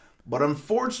 a.m. But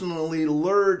unfortunately,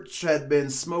 Lurch had been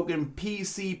smoking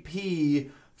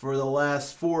PCP for the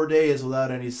last 4 days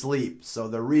without any sleep. So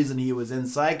the reason he was in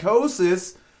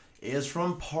psychosis is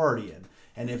from partying.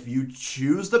 And if you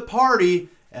choose to party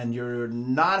and you're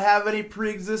not have any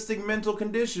pre-existing mental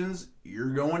conditions, you're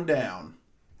going down.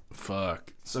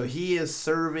 Fuck. So he is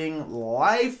serving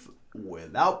life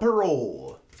without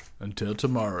parole. Until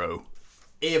tomorrow.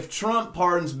 If Trump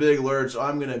pardons Big Lurch,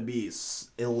 I'm going to be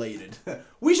elated.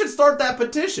 We should start that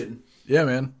petition. Yeah,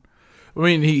 man. I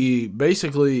mean, he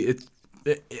basically...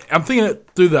 I'm thinking it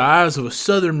through the eyes of a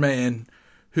Southern man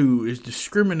who is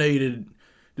discriminating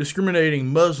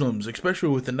Muslims, especially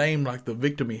with a name like the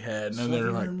victim he had. And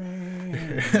they're like...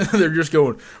 they're just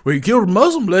going, well, he killed a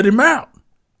Muslim, let him out.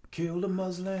 Killed a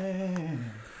Muslim.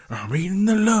 I'm eating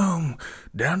the lung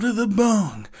down to the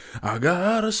bung. I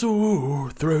got a sore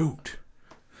throat.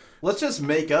 Let's just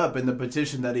make up in the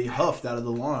petition that he huffed out of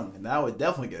the lung, and that would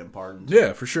definitely get him pardoned.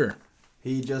 Yeah, for sure.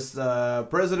 He just,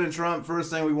 President Trump,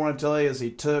 first thing we want to tell you is he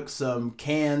took some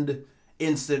canned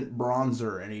instant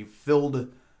bronzer and he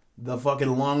filled the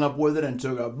fucking lung up with it and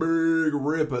took a big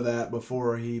rip of that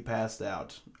before he passed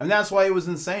out. And that's why he was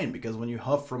insane, because when you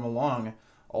huff from a lung,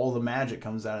 all the magic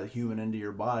comes out of the human into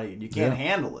your body, and you can't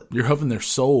handle it. You're huffing their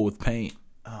soul with paint.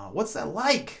 What's that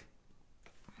like?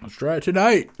 Let's try it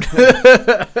tonight.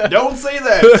 Don't say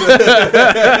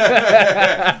that.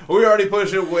 We already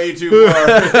pushed it way too far.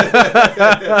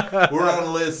 We're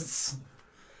on lists.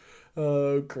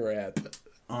 Oh, crap.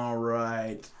 All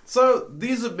right. So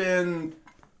these have been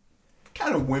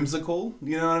kind of whimsical,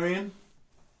 you know what I mean?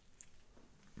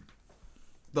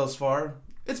 Thus far.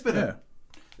 It's been a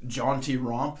jaunty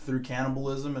romp through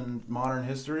cannibalism and modern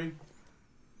history.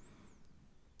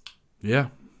 Yeah.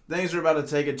 Things are about to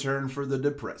take a turn for the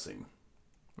depressing.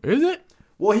 Is it?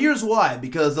 Well, here's why.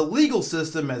 Because the legal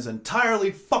system has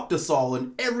entirely fucked us all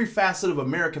in every facet of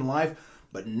American life,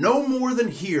 but no more than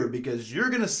here, because you're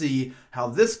going to see how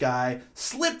this guy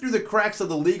slipped through the cracks of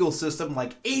the legal system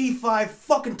like 85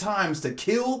 fucking times to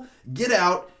kill, get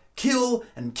out, kill,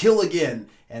 and kill again.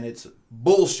 And it's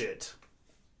bullshit.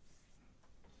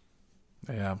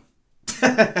 Yeah.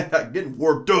 Getting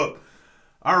worked up.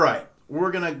 All right.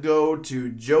 We're going to go to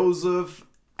Joseph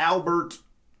Albert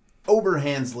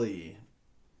Oberhansley.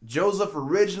 Joseph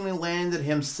originally landed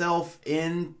himself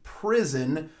in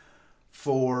prison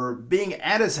for being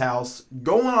at his house,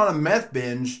 going on a meth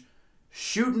binge,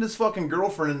 shooting his fucking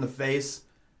girlfriend in the face,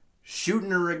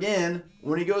 shooting her again.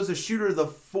 When he goes to shoot her the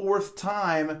 4th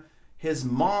time, his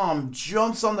mom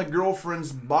jumps on the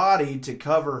girlfriend's body to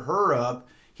cover her up.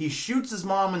 He shoots his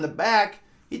mom in the back.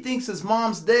 He thinks his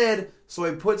mom's dead, so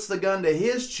he puts the gun to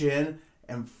his chin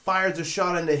and fires a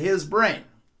shot into his brain.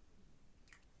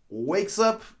 Wakes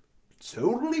up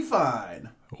totally fine.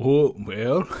 Oh,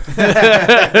 well.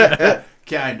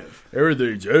 Kind of.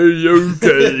 Everything's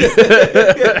A-okay.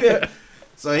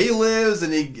 So he lives,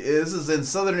 and this is in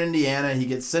southern Indiana. He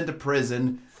gets sent to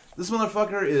prison. This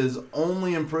motherfucker is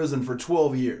only in prison for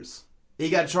 12 years. He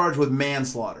got charged with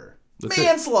manslaughter.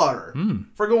 Manslaughter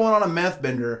for going on a meth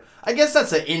bender. I guess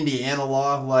that's an Indiana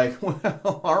law. Like,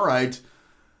 well, all right.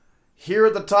 Here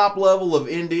at the top level of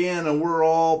Indiana, we're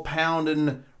all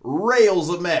pounding rails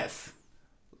of meth.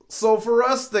 So for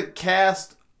us to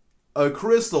cast a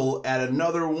crystal at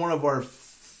another one of our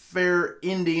fair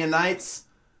Indianites,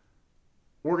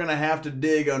 we're going to have to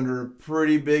dig under a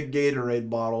pretty big Gatorade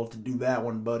bottle to do that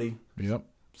one, buddy. Yep.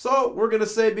 So we're going to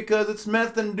say, because it's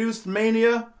meth-induced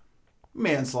mania,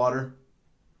 manslaughter.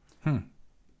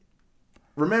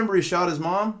 Remember, he shot his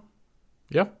mom?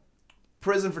 Yep.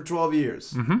 Prison for 12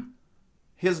 years. Mm-hmm.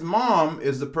 His mom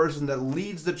is the person that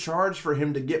leads the charge for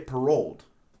him to get paroled.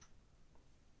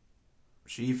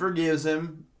 She forgives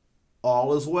him.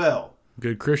 All is well.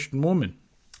 Good Christian woman.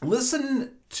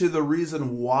 Listen to the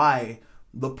reason why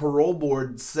the parole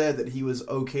board said that he was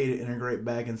okay to integrate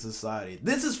back in society.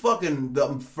 This is fucking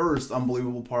the first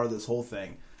unbelievable part of this whole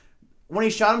thing. When he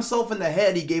shot himself in the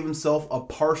head, he gave himself a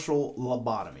partial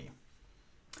lobotomy.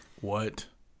 What?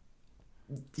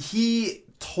 He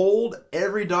told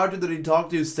every doctor that he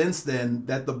talked to since then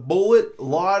that the bullet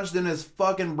lodged in his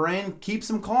fucking brain keeps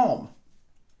him calm.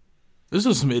 This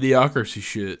is some idiocracy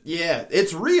shit. Yeah,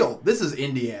 it's real. This is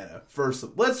Indiana. First,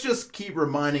 let's just keep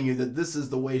reminding you that this is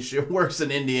the way shit works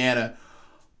in Indiana.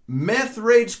 Meth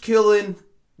rage killing,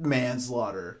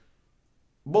 manslaughter.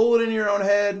 Bullet in your own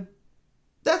head.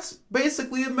 That's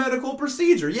basically a medical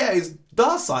procedure. Yeah, he's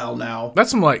docile now.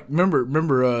 That's some like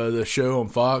remember the show on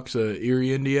Fox,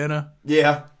 Erie, Indiana.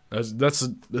 Yeah, this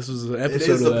is an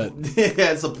episode of that.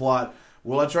 Yeah, it's a plot.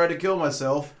 Well, I tried to kill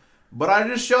myself, but I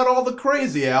just shut all the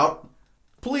crazy out.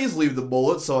 Please leave the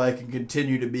bullet so I can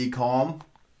continue to be calm.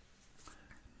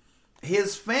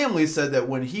 His family said that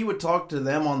when he would talk to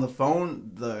them on the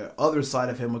phone, the other side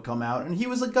of him would come out, and he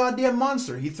was a goddamn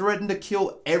monster. He threatened to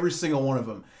kill every single one of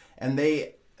them. And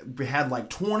they had like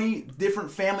 20 different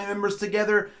family members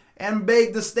together and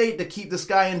begged the state to keep this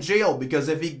guy in jail because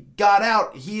if he got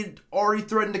out, he'd already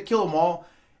threatened to kill them all,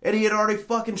 and he had already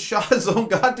fucking shot his own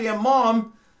goddamn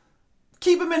mom.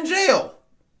 Keep him in jail.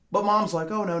 But mom's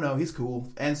like, oh, no, he's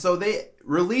cool. And so they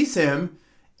release him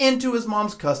into his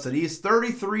mom's custody. He's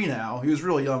 33 now. He was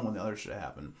really young when the other shit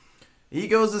happened. He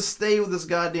goes to stay with his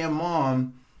goddamn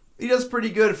mom. He does pretty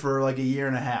good for like a year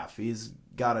and a half. He's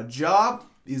got a job.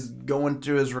 He's going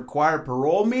to his required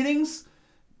parole meetings.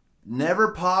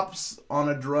 Never pops on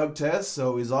a drug test,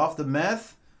 so he's off the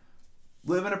meth.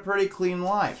 Living a pretty clean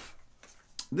life.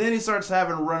 Then he starts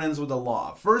having run-ins with the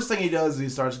law. First thing he does is he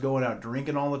starts going out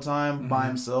drinking all the time by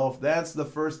himself. That's the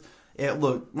first... Yeah,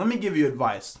 look, let me give you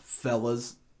advice,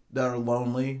 fellas that are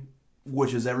lonely,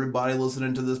 which is everybody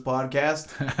listening to this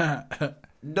podcast.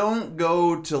 Don't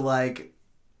go to like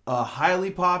a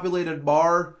highly populated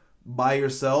bar by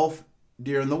yourself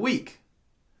during the week.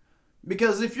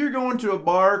 Because if you're going to a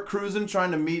bar, cruising,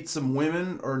 trying to meet some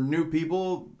women or new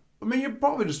people, I mean, you're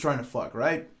probably just trying to fuck,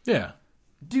 right? Yeah.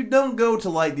 Dude, don't go to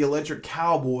like the Electric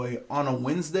Cowboy on a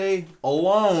Wednesday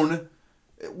alone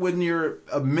when you're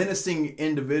a menacing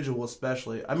individual,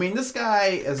 especially. I mean, this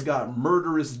guy has got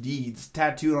murderous deeds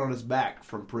tattooed on his back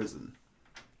from prison.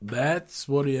 That's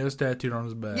what he has tattooed on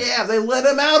his back. Yeah, they let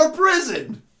him out of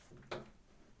prison.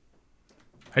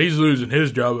 He's losing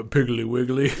his job at Piggly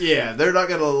Wiggly. Yeah, they're not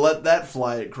going to let that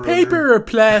fly at Kroger. Paper or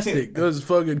plastic? Those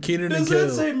fucking Keenan and Kel.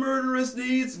 Does it say murderous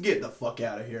deeds? Get the fuck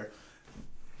out of here.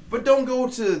 But don't go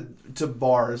to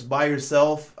bars by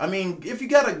yourself. I mean, if you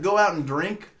got to go out and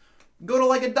drink, go to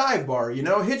like a dive bar, you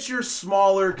know? Hit your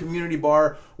smaller community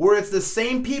bar where it's the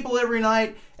same people every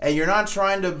night and you're not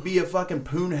trying to be a fucking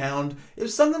poon hound.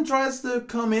 If something tries to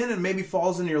come in and maybe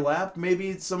falls in your lap,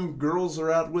 maybe some girls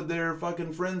are out with their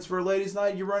fucking friends for a ladies'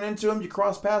 night, you run into them, you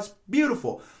cross paths,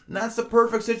 beautiful. And that's the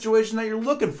perfect situation that you're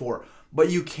looking for. But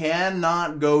you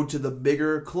cannot go to the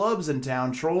bigger clubs in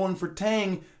town trolling for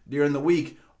tang during the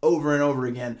week over and over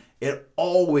again. It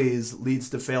always leads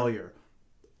to failure.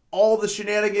 All the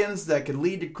shenanigans that could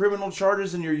lead to criminal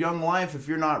charges in your young life if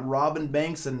you're not robbing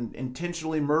banks and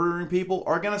intentionally murdering people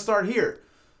are going to start here.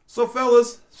 So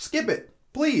fellas, skip it.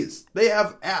 Please. They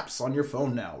have apps on your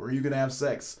phone now where you can have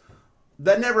sex.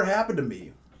 That never happened to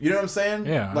me. You know what I'm saying?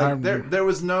 Yeah. Like there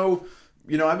was no...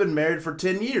 You know, I've been married for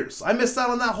 10 years. I missed out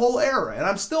on that whole era, and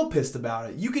I'm still pissed about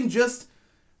it. You can just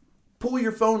pull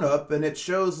your phone up, and it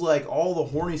shows, like, all the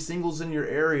horny singles in your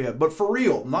area. But for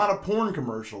real, not a porn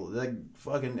commercial. Like,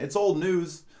 fucking, it's old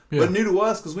news, but new to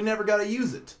us because we never got to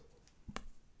use it.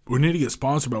 We need to get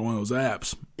sponsored by one of those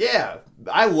apps. Yeah,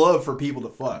 I love for people to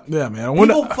fuck. Yeah, man.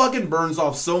 People fucking burns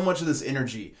off so much of this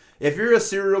energy. If you're a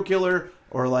serial killer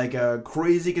or like a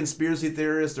crazy conspiracy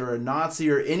theorist or a Nazi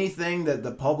or anything that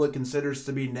the public considers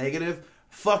to be negative,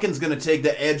 fucking's gonna take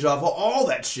the edge off of all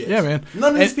that shit. Yeah, man.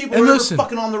 None of these people are ever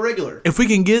fucking on the regular. If we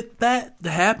can get that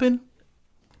to happen,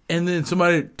 and then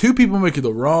two people make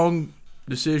the wrong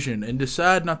decision and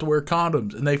decide not to wear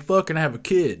condoms, and they fucking have a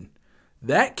kid,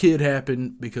 that kid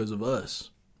happened because of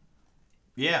us.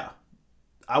 Yeah.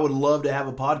 I would love to have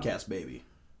a podcast baby.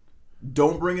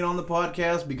 Don't bring it on the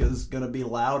podcast because it's going to be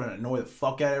loud and annoy the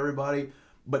fuck out of everybody.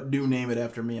 But do name it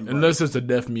after me and Buddy. Unless it's a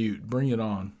deaf mute. Bring it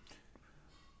on.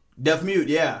 Deaf mute,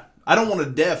 yeah. I don't want a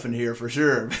deaf in here for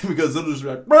sure. Because it'll just be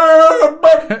like...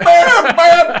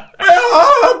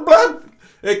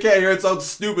 It can't hear its own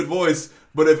stupid voice.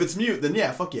 But if it's mute, then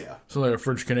yeah, fuck yeah. So like a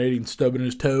French Canadian stubbing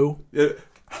his toe. That's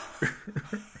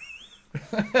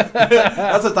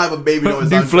the type of baby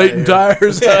noise. Deflating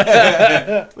tires.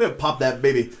 Pop that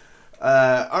baby.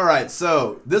 Alright,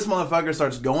 so this motherfucker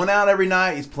starts going out every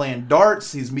night. He's playing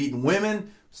darts. He's meeting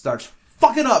women. Starts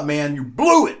fucking up, man. You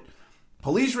blew it.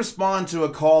 Police respond to a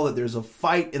call that there's a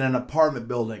fight in an apartment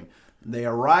building. They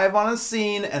arrive on a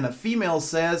scene, and a female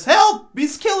says, "Help!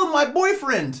 He's killing my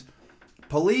boyfriend!"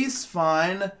 Police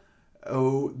find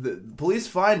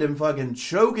him fucking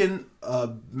choking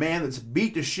a man that's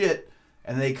beat to shit,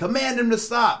 and they command him to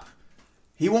stop.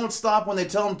 He won't stop when they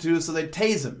tell him to, so they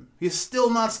tase him. He's still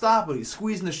not stopping. He's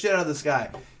squeezing the shit out of this guy.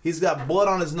 He's got blood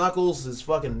on his knuckles. His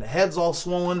fucking head's all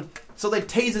swollen. So they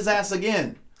tase his ass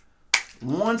again.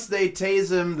 Once they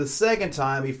tase him the second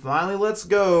time, he finally lets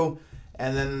go.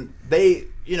 And then they,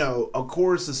 of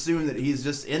course, assume that he's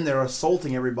just in there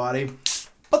assaulting everybody.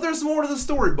 But there's more to the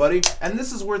story, buddy. And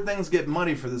this is where things get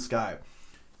muddy for this guy.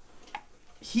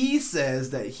 He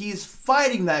says that he's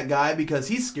fighting that guy because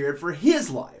he's scared for his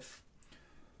life.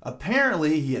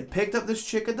 Apparently, he had picked up this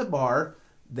chick at the bar.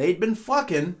 They'd been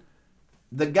fucking.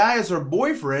 The guy is her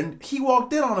boyfriend. He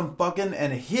walked in on him fucking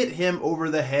and hit him over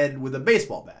the head with a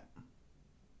baseball bat.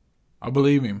 I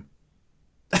believe him.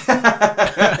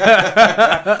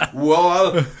 Well,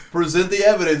 I'll present the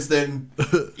evidence then,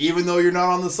 even though you're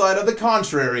not on the side of the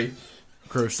contrary.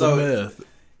 Curse the myth.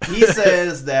 He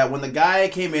says that when the guy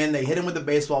came in, they hit him with a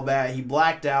baseball bat. He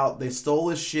blacked out. They stole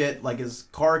his shit, like his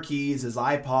car keys, his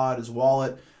iPod, his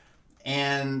wallet.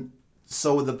 And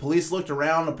so the police looked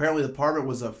around. Apparently the apartment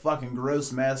was a fucking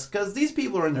gross mess. Because these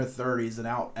people are in their 30s and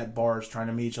out at bars trying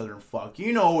to meet each other and fuck.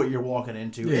 You know what you're walking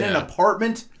into. Yeah. In an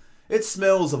apartment, it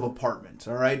smells of apartment,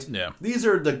 all right? Yeah. These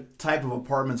are the type of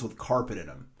apartments with carpet in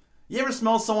them. You ever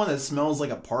smell someone that smells like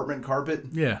apartment carpet?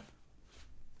 Yeah.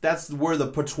 That's where the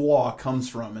patois comes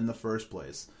from in the first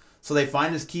place. So they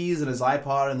find his keys and his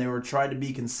iPod, and they were trying to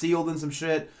be concealed in some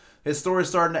shit. His story's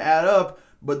starting to add up,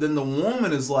 but then the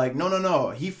woman is like,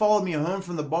 no. He followed me home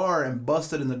from the bar and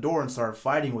busted in the door and started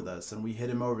fighting with us, and we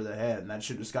hit him over the head, and that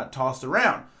shit just got tossed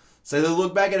around. So they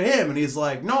look back at him, and he's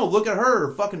like, no, look at her.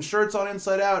 Her fucking shirt's on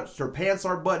inside out. Her pants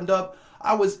aren't buttoned up.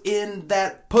 I was in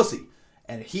that pussy.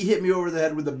 And he hit me over the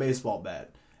head with a baseball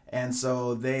bat. And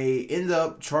so they end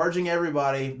up charging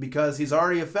everybody because he's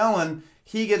already a felon.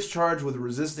 He gets charged with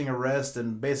resisting arrest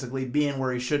and basically being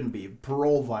where he shouldn't be.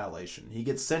 Parole violation. He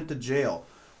gets sent to jail.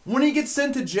 When he gets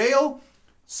sent to jail,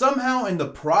 somehow in the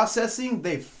processing,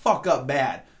 they fuck up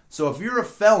bad. So if you're a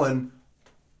felon,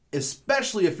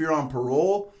 especially if you're on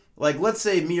parole, like let's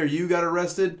say me or you got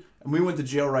arrested and we went to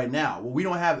jail right now. Well, we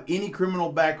don't have any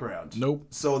criminal background. Nope.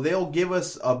 So they'll give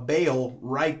us a bail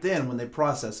right then when they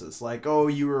process us. Like, oh,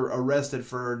 you were arrested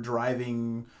for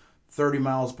driving 30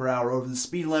 miles per hour over the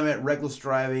speed limit, reckless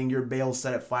driving, your bail's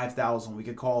set at $5,000. We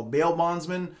could call a bail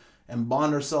bondsman and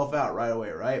bond ourselves out right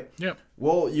away, right? Yep.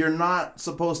 Well, you're not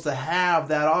supposed to have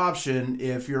that option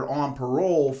if you're on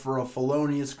parole for a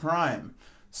felonious crime.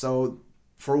 So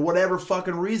for whatever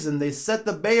fucking reason, they set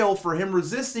the bail for him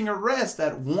resisting arrest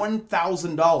at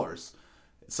 $1,000.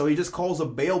 So he just calls a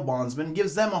bail bondsman,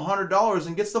 gives them $100,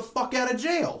 and gets the fuck out of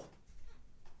jail.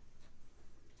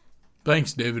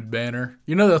 Thanks, David Banner.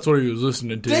 You know that's what he was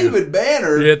listening to. David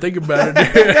Banner? Yeah, think about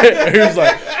it. He was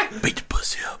like, beat the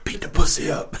pussy up, beat the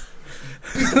pussy up.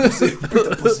 Beat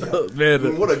the pussy up.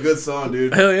 Man, what a good song,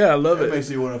 dude. Hell yeah, I love it. It makes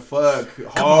you want to fuck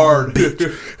hard.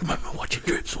 Come on, watch your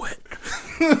drip sweat.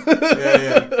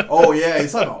 Yeah. Oh, yeah.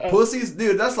 He's talking about pussies.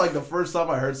 Dude, that's like the first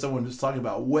time I heard someone just talking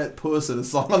about wet puss in a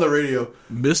song on the radio.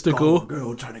 Mystical. Oh,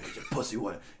 girl trying to get your pussy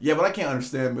wet. Yeah, but I can't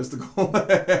understand Mystical.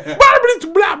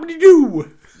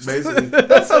 Basically.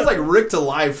 That sounds like Rick to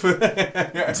Life.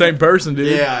 Same person,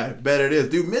 dude. Yeah, I bet it is.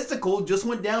 Dude, Mystical just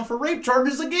went down for rape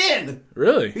charges again.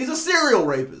 Really? He's a serial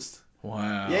rapist.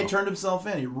 Wow. Yeah, he turned himself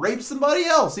in. He raped somebody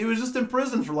else. He was just in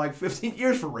prison for like 15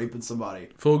 years for raping somebody.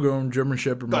 Full-grown German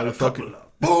Shepherd motherfucker.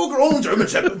 Full-grown German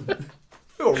Shepherd.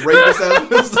 You're a rapist out of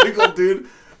Mystical, dude.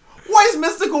 Why is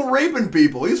Mystical raping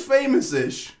people? He's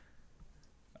famous-ish.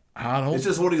 I don't. It's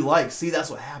just what he likes. See,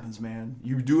 that's what happens, man.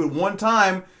 You do it one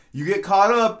time, you get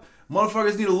caught up.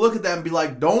 Motherfuckers need to look at that and be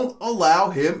like, don't allow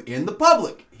him in the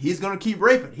public. He's going to keep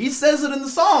raping. He says it in the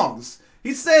songs.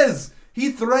 He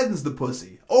threatens the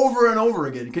pussy over and over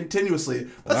again, continuously.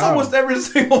 That's almost every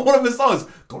single one of his songs.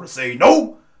 Gonna say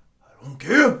no, I don't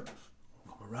care.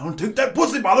 Come around and take that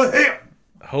pussy by the hand.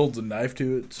 Holds a knife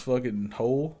to its fucking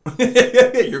hole.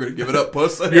 You're gonna give it up,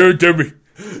 pussy. You're Debbie.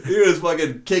 You're just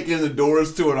fucking kicking in the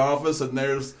doors to an office, and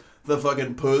there's the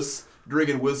fucking puss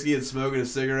drinking whiskey and smoking a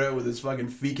cigarette with his fucking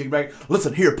feet kicked back.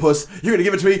 Listen here, puss. You're gonna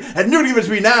give it to me, and you're gonna give it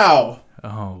to me now.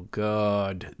 Oh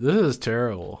God, this is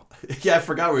terrible. Yeah, I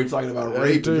forgot we were talking about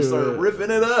rape and just started ripping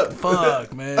it up.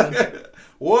 Fuck, man.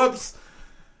 Whoops.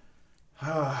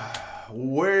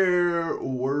 Where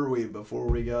were we before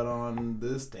we got on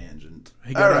this tangent?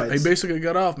 He basically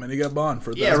got off, man. He got bond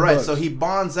for $1,000. Yeah, right. So he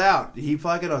bonds out. He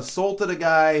fucking assaulted a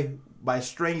guy by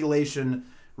strangulation,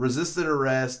 resisted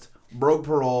arrest, broke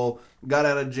parole, got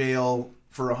out of jail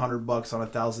for $100 on a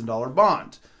 $1,000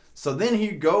 bond. So then he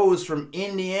goes from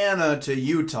Indiana to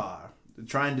Utah,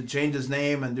 trying to change his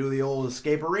name and do the old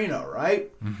escape-a-reno,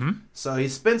 right? Mm-hmm. So he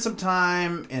spent some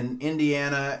time in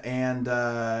Indiana and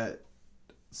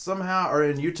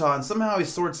in Utah, and somehow he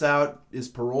sorts out his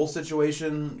parole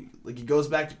situation. Like, he goes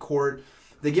back to court.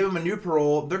 They give him a new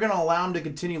parole. They're going to allow him to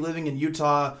continue living in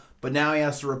Utah, but now he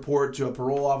has to report to a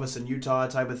parole office in Utah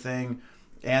type of thing.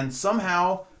 And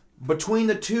somehow, between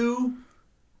the two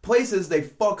places, they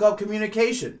fuck up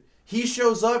communication. He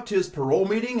shows up to his parole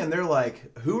meeting, and they're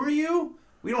like, who are you?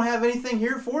 We don't have anything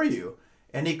here for you.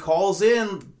 And he calls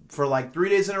in for like 3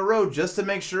 days in a row just to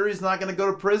make sure he's not going to go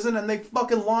to prison, and they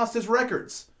fucking lost his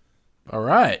records. All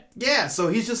right. Yeah, so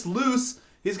he's just loose.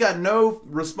 He's got no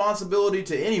responsibility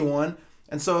to anyone.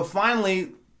 And so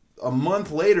finally, a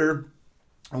month later,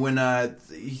 when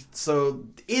so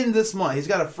in this month, he's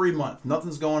got a free month.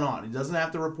 Nothing's going on. He doesn't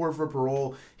have to report for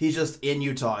parole. He's just in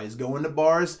Utah. He's going to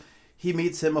bars. He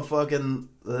meets him a fucking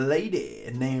lady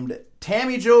named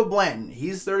Tammy Jo Blanton.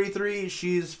 He's 33.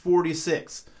 She's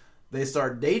 46. They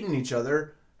start dating each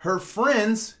other. Her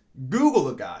friends Google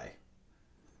the guy.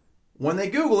 When they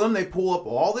Google him, they pull up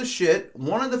all this shit.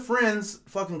 One of the friends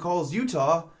fucking calls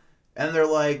Utah, and they're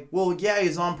like, well, yeah,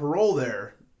 he's on parole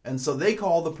there. And so they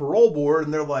call the parole board,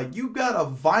 and they're like, you got a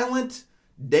violent,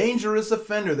 dangerous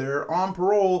offender there on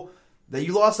parole that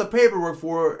you lost the paperwork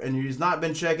for, and he's not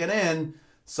been checking in.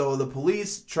 So the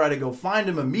police try to go find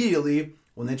him immediately.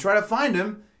 When they try to find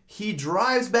him, he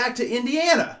drives back to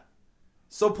Indiana.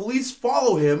 So police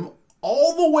follow him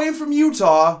all the way from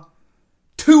Utah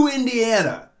to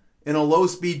Indiana in a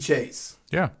low-speed chase.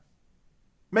 Yeah.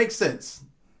 Makes sense.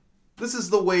 This is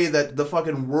the way that the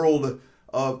fucking world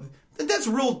of... That's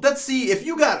real. Let's see, if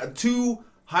you got two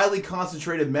highly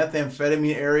concentrated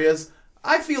methamphetamine areas,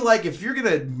 I feel like if you're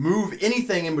going to move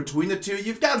anything in between the two,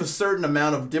 you've got a certain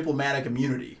amount of diplomatic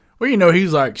immunity. Well, you know,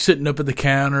 he's like sitting up at the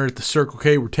counter at the Circle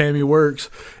K where Tammy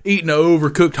works, eating an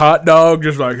overcooked hot dog,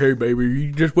 just like, hey, baby,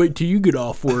 you just wait till you get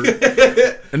off work.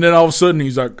 And then all of a sudden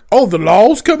he's like, oh, the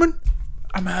law's coming?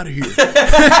 I'm out of here.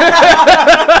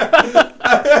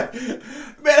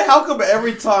 Man, how come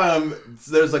every time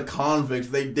there's a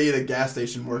convict, they date a gas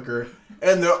station worker,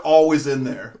 and they're always in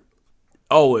there?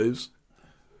 Always.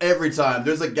 Every time.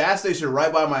 There's a gas station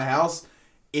right by my house.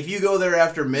 If you go there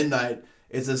after midnight,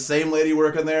 it's the same lady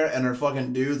working there, and her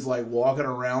fucking dude's like walking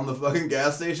around the fucking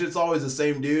gas station. It's always the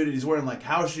same dude, and he's wearing like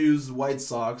house shoes, white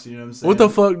socks, you know what I'm saying? What the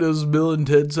fuck does Bill and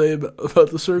Ted say about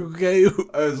the Circle K?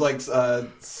 It was like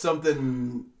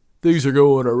something... Things are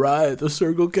going awry at the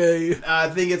Circle K. I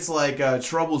think it's like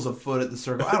trouble's afoot at the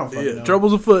Circle. I don't fucking know.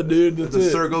 Trouble's afoot, dude. That's the it.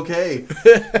 Circle K.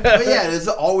 But yeah, it's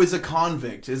always a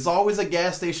convict. It's always a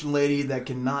gas station lady that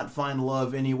cannot find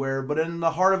love anywhere but in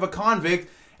the heart of a convict.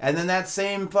 And then that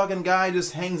same fucking guy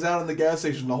just hangs out in the gas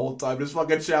station the whole time, just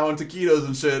fucking chowing taquitos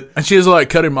and shit. And she has to like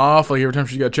cut him off like every time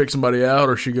she's got to check somebody out,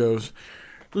 or she goes,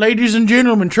 ladies and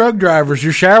gentlemen, truck drivers,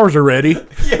 your showers are ready.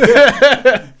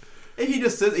 Yeah. And he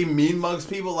just says, he mean mugs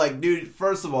people like, dude,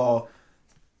 first of all,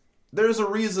 there's a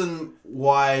reason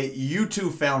why you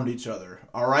two found each other,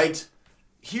 all right?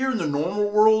 Here in the normal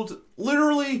world,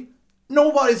 literally,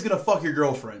 nobody's going to fuck your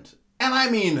girlfriend. And I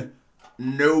mean,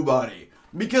 nobody.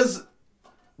 Because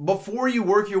before you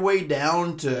work your way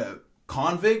down to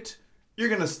convict, you're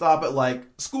going to stop at, like,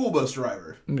 school bus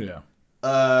driver. Yeah.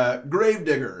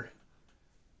 Gravedigger.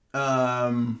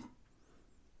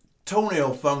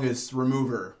 Toenail fungus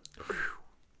remover.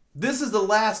 This is the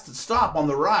last stop on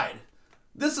the ride.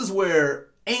 This is where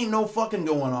ain't no fucking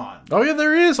going on. Oh, yeah,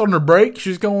 there is. On her break,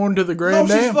 she's going to the Grand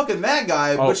No, Dam. she's fucking that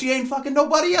guy, but she ain't fucking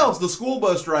nobody else. The school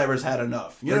bus drivers had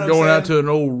enough. You know They're what I'm going saying? out to an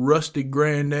old rusty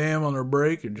Grand Dam on her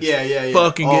break and just yeah.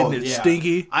 fucking getting it yeah.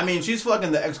 stinky. I mean, she's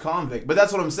fucking the ex-convict, but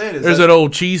that's what I'm saying. Is There's that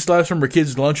old cheese slice from her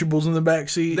kids' Lunchables in the back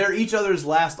seat. They're each other's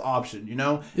last option, you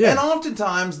know? Yeah. And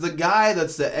oftentimes, the guy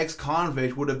that's the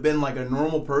ex-convict would have been like a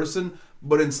normal person,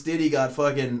 but instead he got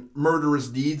fucking murderous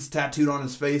deeds tattooed on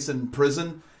his face in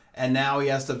prison, and now he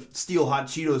has to steal hot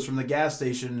Cheetos from the gas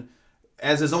station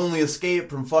as his only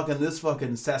escape from fucking this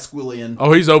fucking Sasquillian.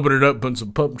 Oh, he's opening it up, putting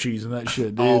some pump cheese in that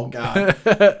shit, dude. Oh,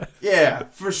 God. Yeah,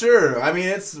 for sure. I mean,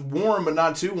 it's warm, but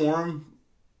not too warm.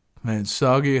 Man,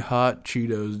 soggy hot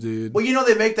Cheetos, dude. Well, you know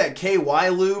they make that KY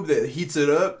lube that heats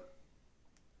it up?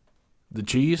 The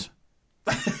cheese?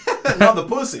 Not the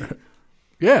pussy.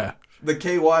 Yeah. The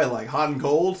KY, like hot and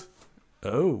cold.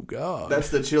 Oh, God. That's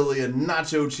the chili and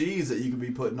nacho cheese that you could be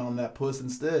putting on that puss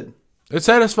instead. It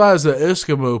satisfies the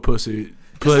Eskimo pussy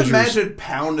pleasures. Just imagine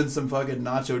pounding some fucking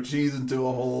nacho cheese into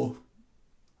a hole.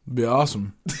 Be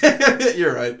awesome.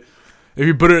 You're right. If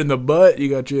you put it in the butt, you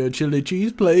got your chili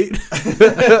cheese plate.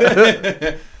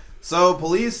 So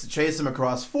police chase him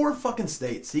across 4 fucking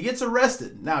states. He gets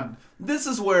arrested. Now, this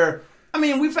is where, I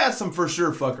mean, we've had some for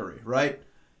sure fuckery, right?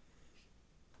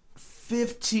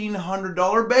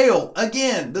 $1,500 bail.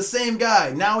 Again, the same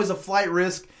guy. Now he's a flight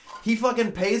risk. He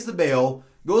fucking pays the bail,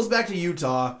 goes back to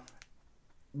Utah.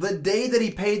 The day that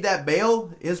he paid that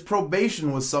bail, his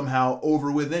probation was somehow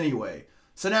over with anyway.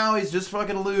 So now he's just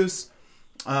fucking loose.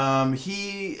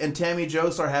 He and Tammy Jo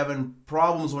start having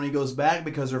problems when he goes back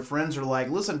because her friends are like,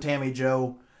 listen, Tammy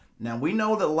Jo, now we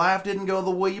know that life didn't go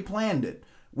the way you planned it.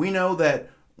 We know that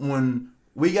when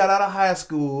we got out of high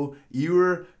school, you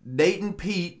were dating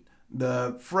Pete,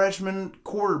 the freshman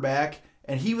quarterback,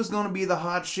 and he was going to be the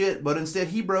hot shit, but instead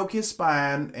he broke his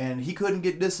spine and he couldn't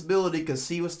get disability because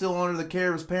he was still under the care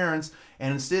of his parents.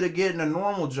 And instead of getting a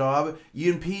normal job,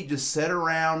 you and Pete just sat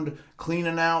around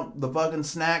cleaning out the fucking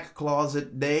snack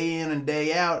closet day in and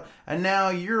day out. And now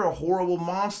you're a horrible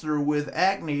monster with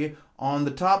acne on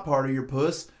the top part of your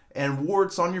puss and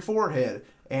warts on your forehead.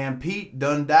 And Pete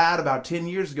done died about 10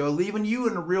 years ago, leaving you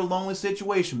in a real lonely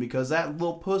situation because that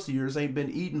little puss of yours ain't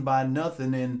been eaten by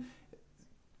nothing in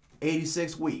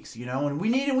 86 weeks, you know, and we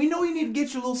know you need to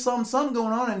get your little something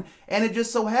going on, and it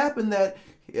just so happened that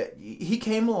he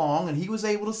came along and he was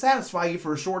able to satisfy you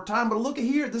for a short time. But look at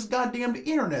here, this goddamn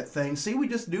internet thing. See, we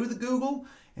just do the Google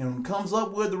and comes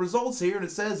up with the results here, and it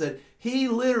says that he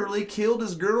literally killed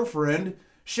his girlfriend,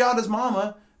 shot his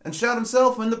mama, and shot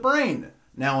himself in the brain.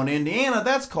 Now in Indiana,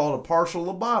 that's called a partial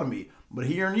lobotomy, but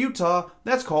here in Utah,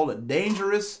 that's called a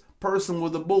dangerous person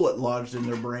with a bullet lodged in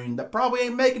their brain that probably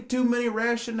ain't making too many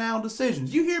rational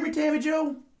decisions. You hear me, Tammy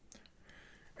Jo?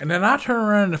 And then I turn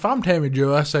around, and if I'm Tammy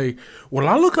Jo, I say, well,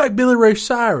 I look like Billy Ray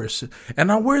Cyrus,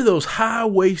 and I wear those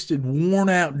high-waisted,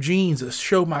 worn-out jeans that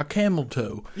show my camel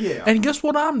toe. Yeah. And guess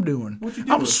what I'm doing? What you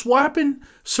doing? I'm swiping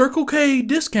Circle K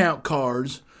discount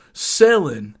cards,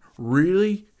 selling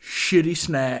really shitty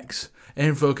snacks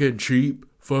and fucking cheap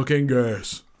fucking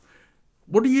gas.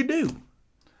 What do?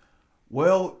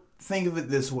 Well, think of it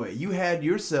this way. You had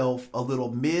yourself a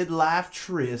little midlife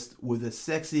tryst with a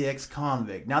sexy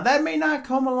ex-convict. Now, that may not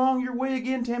come along your way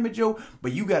again, Tammy Jo,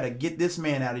 but you got to get this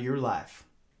man out of your life.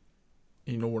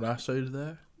 You know what I say to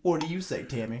that? What do you say,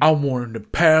 Tammy? I want him to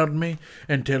pound me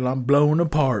until I'm blown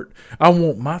apart. I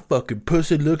want my fucking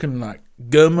pussy looking like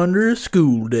gum under a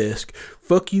school desk.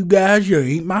 Fuck you guys, you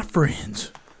ain't my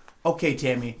friends. Okay,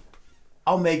 Tammy,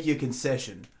 I'll make you a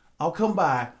concession. I'll come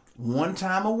by one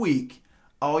time a week.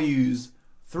 I'll use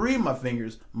 3 of my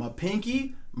fingers, my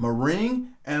pinky, my ring,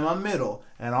 and my middle.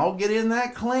 And I'll get in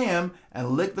that clam and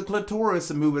lick the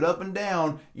clitoris and move it up and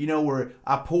down, you know, where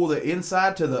I pull the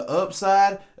inside to the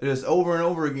upside, just over and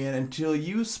over again until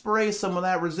you spray some of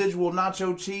that residual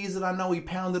nacho cheese that I know he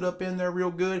pounded up in there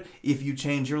real good if you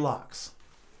change your locks.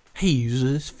 He uses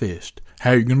his fist.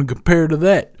 How are you going to compare to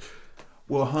that?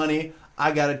 Well, honey,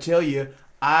 I got to tell you,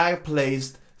 I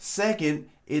placed second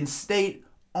in state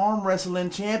arm wrestling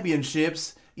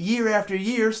championships year after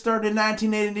year, starting in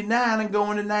 1989 and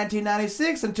going to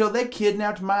 1996 until they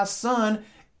kidnapped my son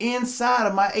inside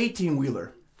of my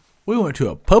 18-wheeler. We went to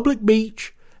a public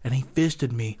beach and he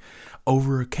fisted me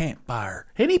over a campfire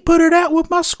and he put it out with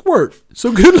my squirt.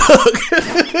 So good luck.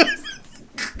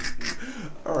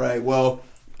 All right, well,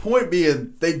 point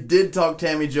being, they did talk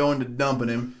Tammy Jo into dumping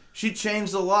him. She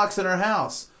changed the locks in her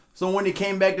house. So when he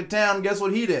came back to town, guess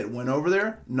what he did? Went over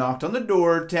there, knocked on the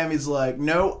door. Tammy's like,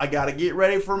 no, I got to get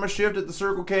ready for my shift at the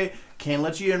Circle K. Can't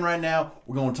let you in right now.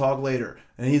 We're going to talk later.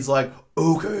 And he's like,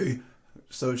 okay.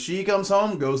 So she comes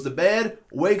home, goes to bed,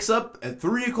 wakes up at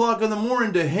 3 o'clock in the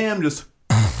morning to him just...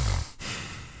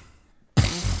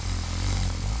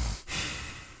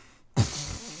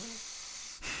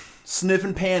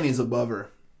 sniffing panties above her.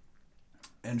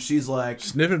 And she's like...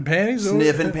 Sniffing panties?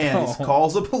 Sniffing panties. Oh.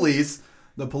 Calls the police.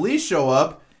 The police show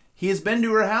up. He has been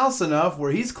to her house enough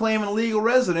where he's claiming legal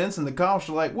residence, and the cops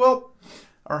are like, well,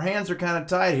 our hands are kind of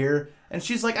tied here. And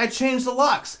she's like, I changed the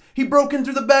locks. He broke in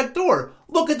through the back door.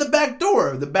 Look at the back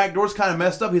door. The back door's kind of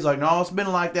messed up. He's like, no, it's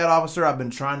been like that, officer. I've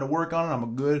been trying to work on it. I'm a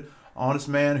good, honest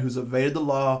man who's evaded the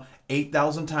law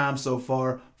 8,000 times so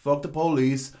far. Fuck the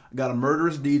police. I got a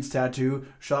murderous deeds tattoo.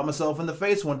 Shot myself in the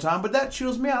face one time, but that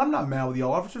chills me out. I'm not mad with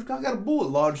y'all, officers. I got a bullet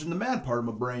lodged in the mad part of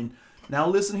my brain. Now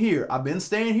listen here, I've been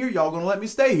staying here, y'all gonna let me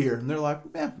stay here. And they're like,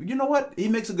 yeah, you know what? He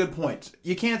makes a good point.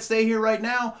 You can't stay here right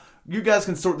now. You guys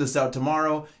can sort this out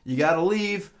tomorrow. You gotta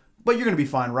leave, but you're gonna be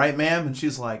fine, right, ma'am? And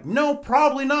she's like, no,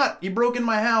 probably not. He broke in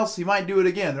my house. He might do it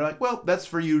again. They're like, well, that's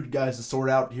for you guys to sort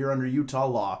out here under Utah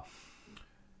law.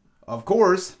 Of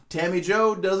course, Tammy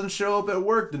Jo doesn't show up at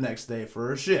work the next day for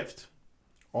her shift.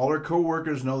 All her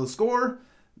co-workers know the score.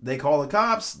 They call the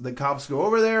cops. The cops go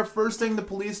over there. First thing the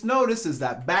police notice is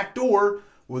that back door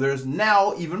where there's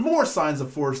now even more signs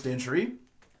of forced entry.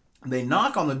 They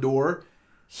knock on the door.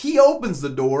 He opens the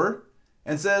door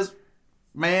and says,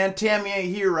 "Man, Tammy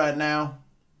ain't here right now."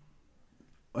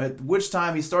 At which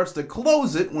time he starts to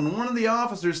close it when one of the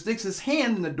officers sticks his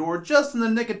hand in the door just in the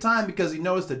nick of time because he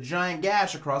noticed a giant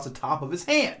gash across the top of his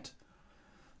hand.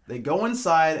 They go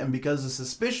inside, and because of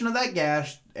suspicion of that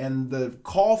gash and the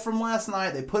call from last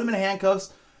night, they put him in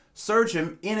handcuffs, search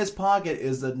him. In his pocket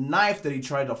is the knife that he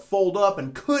tried to fold up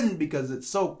and couldn't because it's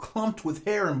so clumped with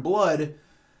hair and blood.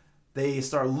 They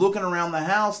start looking around the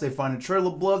house. They find a trail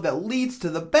of blood that leads to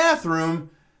the bathroom.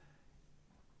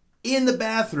 In the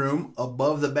bathroom,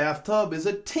 above the bathtub, is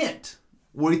a tent.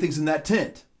 What do you think's in that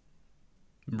tent?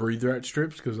 Breathe right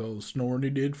strips because all the snoring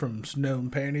he did from snow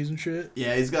and panties and shit.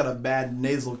 Yeah, he's got a bad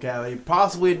nasal cavity,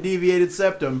 possibly a deviated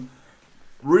septum.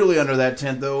 Really under that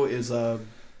tent, though, is a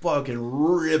fucking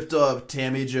ripped up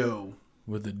Tammy Joe.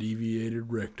 With a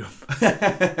deviated rectum.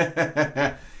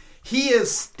 He has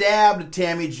stabbed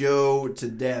Tammy Joe to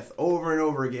death over and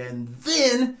over again,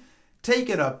 then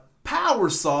taken a power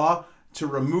saw to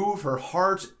remove her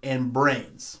heart and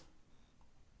brains.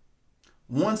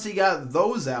 Once he got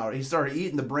those out, he started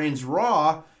eating the brains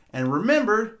raw and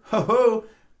remembered,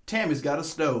 Tammy's got a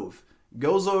stove.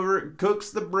 Goes over,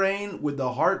 cooks the brain with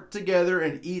the heart together,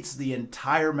 and eats the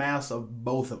entire mass of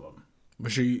both of them.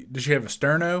 Did she have a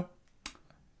sterno?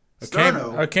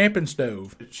 A camping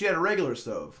stove. She had a regular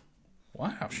stove.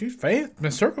 Wow, she's fancy.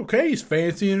 Circle K's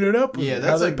fancying it up. Yeah,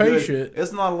 that's how they pay shit.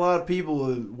 It's not a lot of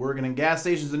people working in gas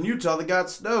stations in Utah that got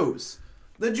stoves.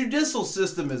 The judicial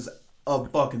system is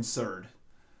absurd.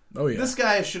 Oh yeah, this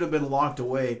guy should have been locked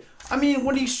away. I mean,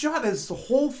 when he shot his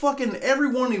whole fucking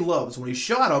everyone he loves, when he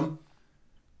shot him,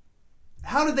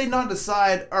 how did they not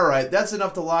decide? All right, that's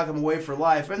enough to lock him away for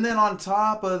life. And then on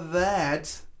top of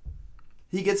that,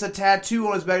 he gets a tattoo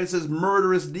on his back that says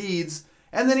 "murderous deeds."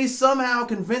 And then he somehow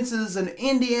convinces an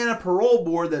Indiana parole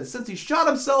board that since he shot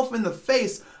himself in the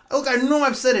face, look, I know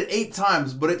I've said it 8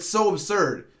 times, but it's so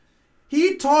absurd.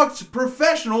 He talked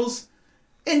professionals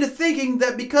into thinking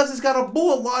that because he's got a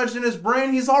bullet lodged in his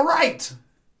brain, he's all right.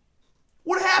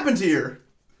 What happened here?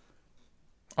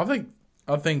 I think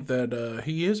that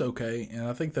he is okay, and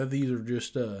I think that these are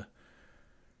just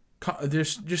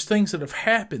things that have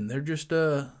happened. They're just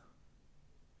they're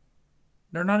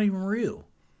not even real.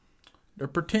 They're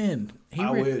pretend.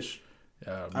 I wish.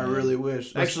 I really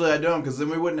wish. Actually, I don't, because then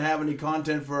we wouldn't have any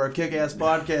content for our kick-ass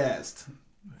podcast.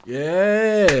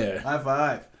 Yeah. High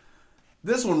five.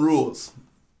 This one rules.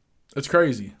 It's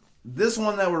crazy. This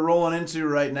one that we're rolling into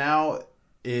right now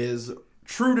is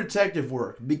true detective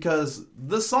work, because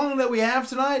the song that we have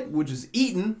tonight, which is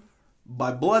Eaten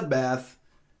by Bloodbath,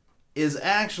 is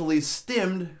actually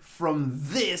stemmed from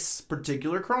this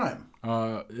particular crime.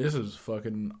 This is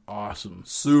fucking awesome.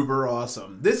 Super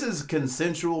awesome. This is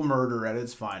consensual murder at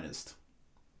its finest.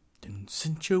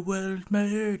 Consensual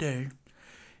murder.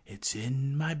 It's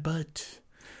in my butt.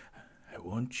 I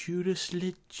want you to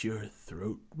slit your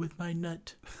throat with my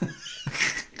nut.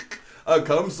 A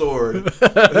cum sword.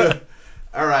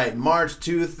 All right, March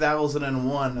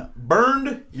 2001.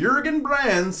 Bernd Jürgen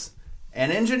Brands,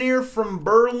 an engineer from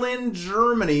Berlin,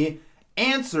 Germany,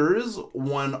 answers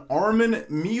one Armin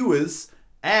Mewes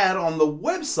ad on the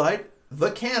website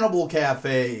The Cannibal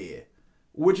Cafe,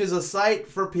 which is a site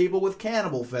for people with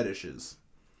cannibal fetishes.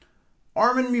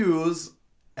 Armin Mewes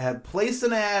had placed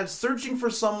an ad searching for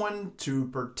someone to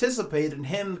participate in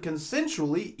him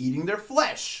consensually eating their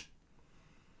flesh.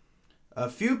 A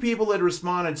few people had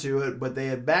responded to it, but they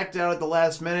had backed out at the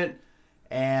last minute,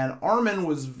 and Armin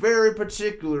was very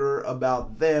particular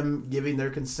about them giving their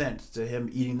consent to him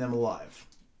eating them alive.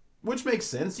 Which makes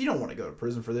sense. You don't want to go to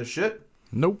prison for this shit.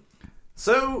 Nope.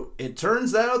 So, it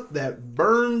turns out that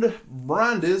Bernd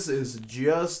Brandes is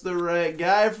just the right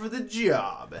guy for the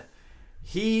job.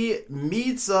 He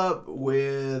meets up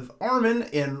with Armin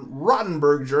in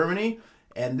Rottenburg, Germany,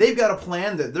 and they've got a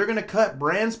plan that they're going to cut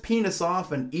Brand's penis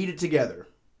off and eat it together.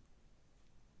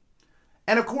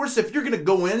 And of course, if you're going to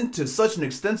go into such an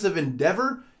extensive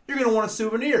endeavor, you're going to want a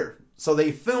souvenir. So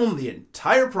they film the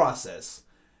entire process.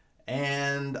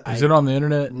 And is it on the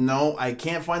internet? No, I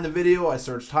can't find the video. I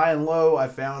searched high and low. I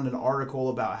found an article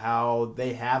about how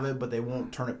they have it, but they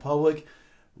won't turn it public.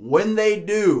 When they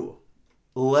do,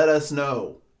 let us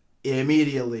know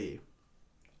immediately.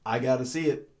 I got to see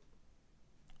it.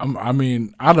 I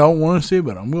mean, I don't want to see it,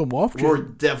 but I'm going to watch it. We're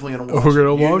definitely going to watch it. We're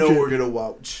going to watch it. We're going to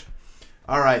watch.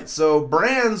 All right, so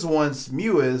Brands wants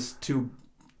Mewes to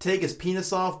take his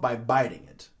penis off by biting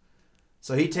it.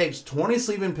 So he takes 20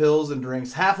 sleeping pills and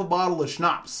drinks half a bottle of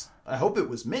schnapps. I hope it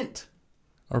was mint.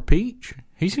 Or peach.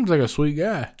 He seems like a sweet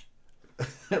guy.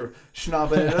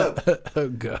 Schnapping it up. Oh,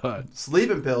 God.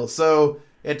 Sleeping pills. So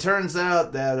it turns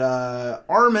out that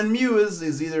Armin Mewes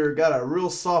is either got a real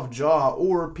soft jaw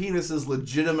or penis is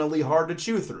legitimately hard to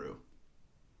chew through.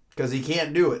 Because he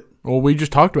can't do it. Well, we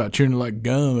just talked about chewing it like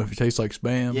gum if it tastes like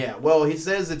Spam. Yeah, well, he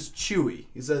says it's chewy.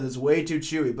 He says it's way too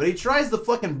chewy. But he tries to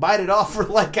fucking bite it off for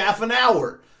like half an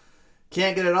hour.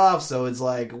 Can't get it off, so it's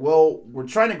like, well, we're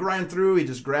trying to grind through. He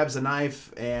just grabs a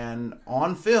knife, and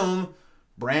on film,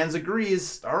 Brands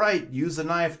agrees, all right, use the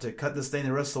knife to cut this thing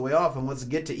the rest of the way off, and let's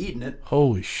get to eating it.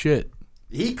 Holy shit.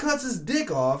 He cuts his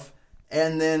dick off,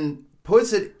 and then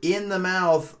puts it in the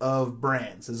mouth of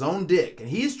Brands, his own dick, and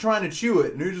he's trying to chew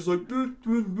it, and he's just like,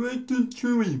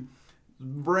 chewy.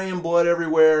 Brain blood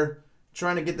everywhere,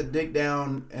 trying to get the dick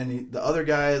down, and the other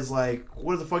guy is like,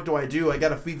 what the fuck do? I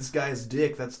gotta feed this guy his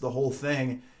dick, that's the whole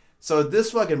thing. So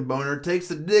this fucking boner takes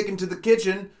the dick into the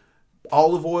kitchen,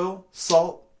 olive oil,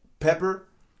 salt, pepper,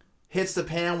 hits the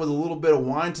pan with a little bit of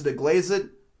wine to deglaze it,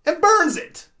 and burns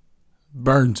it.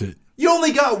 Burns it. You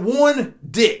only got one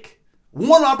dick.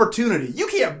 One opportunity. You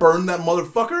can't burn that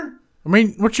motherfucker. I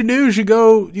mean, what you do is you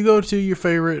go to your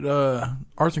favorite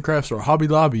arts and crafts store, Hobby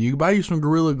Lobby. You buy you some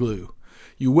Gorilla Glue.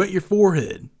 You wet your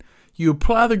forehead. You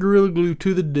apply the Gorilla Glue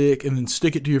to the dick and then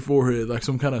stick it to your forehead like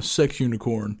some kind of sex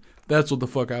unicorn. That's what the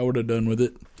fuck I would have done with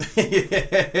it.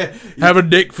 Yeah. Have a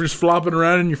dick just flopping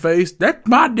around in your face. That's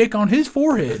my dick on his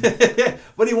forehead.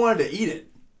 But he wanted to eat it.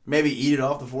 Maybe eat it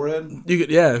off the forehead? You could,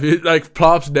 yeah, if it like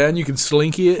plops down, you can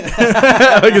slinky it.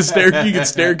 Like you can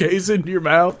staircase it into your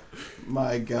mouth.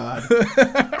 My God.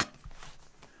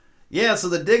 Yeah, so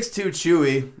the dick's too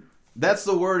chewy. That's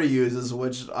the word he uses,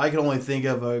 which I can only think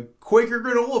of a Quaker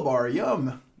granola bar.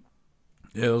 Yum.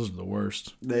 Yeah, those are the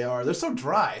worst. They are. They're so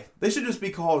dry. They should just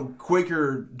be called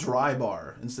Quaker Dry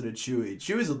Bar instead of Chewy.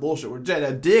 Chewy's a bullshit word.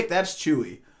 A dick, that's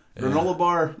chewy. Granola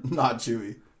bar, not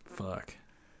chewy. Fuck.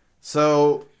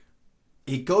 So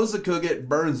he goes to cook it,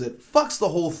 burns it, fucks the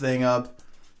whole thing up,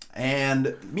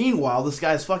 and meanwhile, this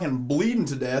guy's fucking bleeding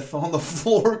to death on the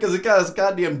floor because he got his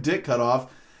goddamn dick cut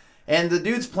off. And the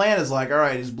dude's plan is like, all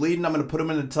right, he's bleeding, I'm going to put him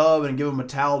in a tub and give him a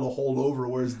towel to hold over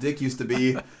where his dick used to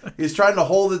be. He's trying to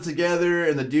hold it together,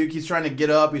 and the dude keeps trying to get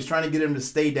up. He's trying to get him to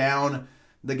stay down.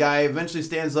 The guy eventually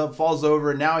stands up, falls over,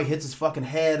 and now he hits his fucking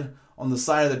head on the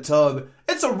side of the tub.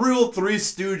 It's a real Three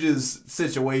Stooges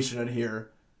situation in here.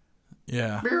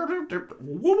 Yeah. It's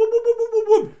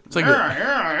like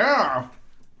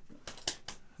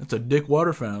it's a dick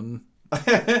water fountain.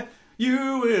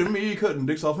 You and me cutting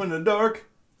dicks off in the dark.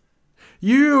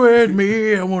 You and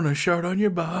me, I want to shart on your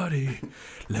body.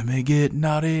 Let me get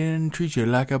naughty and treat you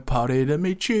like a potty. Let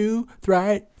me chew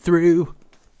right through.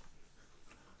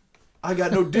 I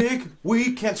got no dick,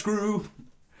 we can't screw.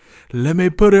 Let me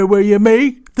put it where you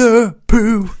make the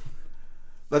poo.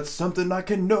 That's something I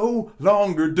can no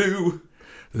longer do.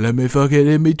 Let me fuck it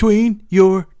in between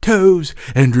your toes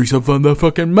and drink some from the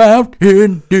fucking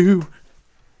Mountain Dew.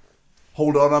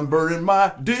 Hold on, I'm burning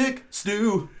my dick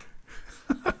stew.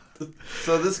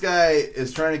 So this guy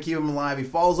is trying to keep him alive. He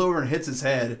falls over and hits his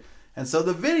head. And so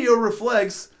the video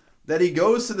reflects that he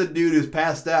goes to the dude who's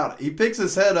passed out. He picks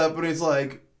his head up and he's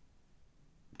like,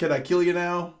 can I kill you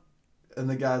now? And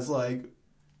the guy's like,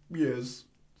 yes.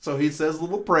 So he says a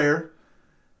little prayer,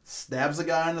 stabs the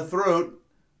guy in the throat,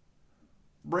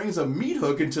 brings a meat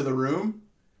hook into the room,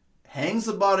 hangs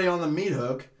the body on the meat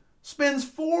hook, spends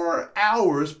 4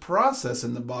 hours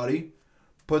processing the body,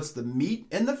 puts the meat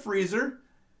in the freezer,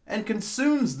 and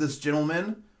consumes this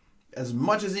gentleman as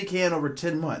much as he can over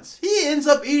 10 months. He ends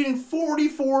up eating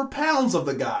 44 pounds of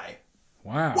the guy.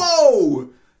 Wow. Whoa!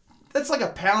 That's like a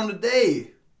pound a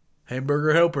day.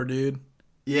 Hamburger helper, dude.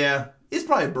 Yeah. He's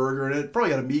probably burgering it.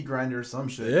 Probably got a meat grinder or some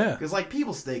shit. Yeah. Because, like,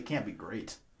 people's steak can't be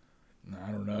great.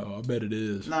 I don't know. I bet it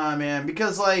is. Nah, man.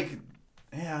 Because, like,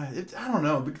 yeah, I don't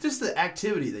know. But just the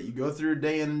activity that you go through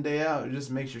day in and day out, it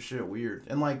just makes your shit weird.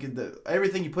 And, like,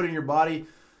 everything you put in your body,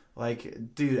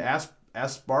 like, dude,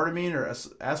 aspartame or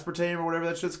aspartame or whatever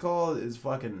that shit's called is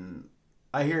fucking...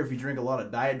 I hear if you drink a lot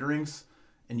of diet drinks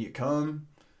and you cum,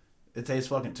 it tastes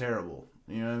fucking terrible.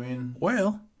 You know what I mean?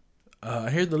 Well, I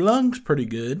hear the lung's pretty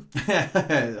good.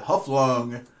 Huff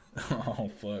lung. Oh,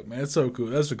 fuck, man. That's so cool.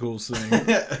 That's the coolest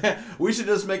thing. We should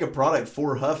just make a product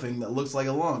for huffing that looks like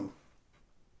a lung.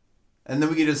 And then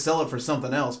we could just sell it for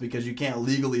something else because you can't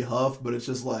legally huff, but it's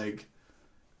just like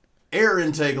air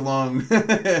intake lung.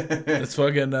 It's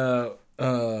fucking,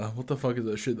 what the fuck is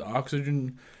that shit?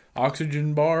 The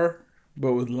oxygen bar,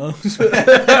 but with lungs.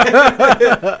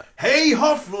 Hey,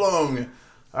 huff lung.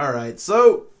 All right,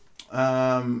 so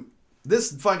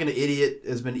This fucking idiot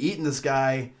has been eating this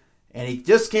guy, and he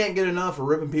just can't get enough of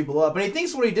ripping people up. And he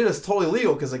thinks what he did is totally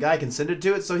legal because the guy consented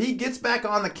to it. So he gets back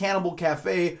on the Cannibal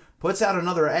Cafe, puts out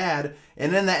another ad,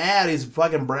 and in the ad he's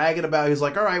fucking bragging about, he's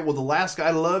like, all right, well, the last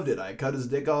guy loved it. I cut his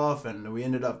dick off, and we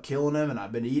ended up killing him, and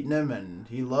I've been eating him, and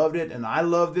he loved it, and I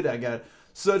loved it. I got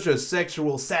such a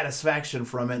sexual satisfaction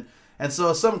from it. And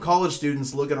so some college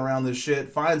students looking around this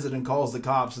shit finds it and calls the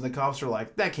cops, and the cops are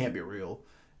like, that can't be real.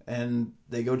 And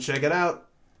they go check it out.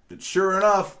 It's sure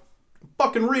enough,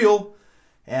 fucking real.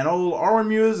 And old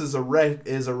Armuse is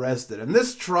arrested. And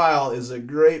this trial is a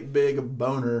great big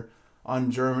boner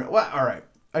on Germany. Well, all right.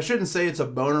 I shouldn't say it's a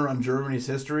boner on Germany's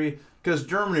history, because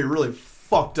Germany really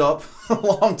fucked up a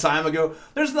long time ago.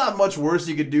 There's not much worse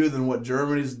you could do than what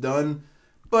Germany's done.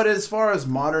 But as far as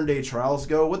modern day trials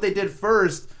go, what they did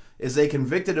first is they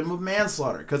convicted him of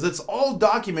manslaughter. Because it's all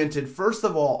documented, first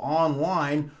of all,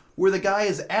 online, where the guy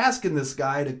is asking this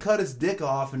guy to cut his dick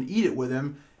off and eat it with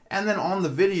him. And then on the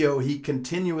video, he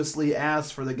continuously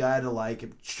asks for the guy to, like,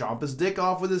 chomp his dick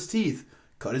off with his teeth,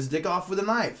 cut his dick off with a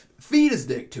knife, feed his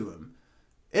dick to him.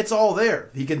 It's all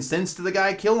there. He consents to the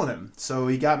guy killing him. So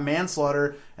he got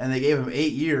manslaughter, and they gave him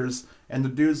 8 years. And the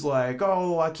dude's like,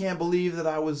 oh, I can't believe that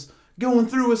I was going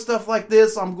through with stuff like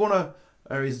this. I'm gonna...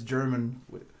 Or he's German.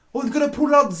 Oh, I'm gonna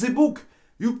put out the book.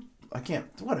 I can't,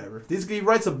 whatever. He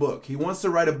writes a book. He wants to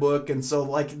write a book, and so,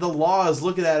 like, the law is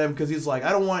looking at him because he's like,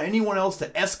 I don't want anyone else to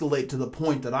escalate to the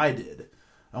point that I did.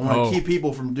 I want to keep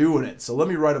people from doing it, so let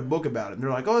me write a book about it. And they're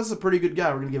like, oh, this is a pretty good guy.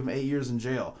 We're going to give him 8 years in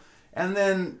jail. And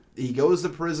then he goes to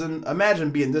prison.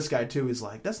 Imagine being this guy, too. He's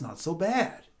like, that's not so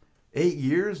bad. 8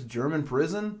 years, German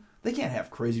prison? They can't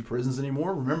have crazy prisons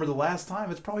anymore. Remember the last time?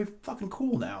 It's probably fucking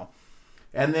cool now.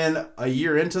 And then a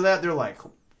year into that, they're like,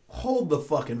 hold the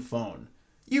fucking phone.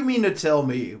 You mean to tell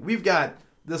me we've got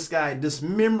this guy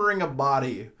dismembering a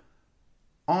body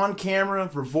on camera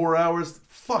for 4 hours?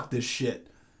 Fuck this shit.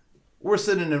 We're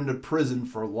sending him to prison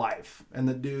for life. And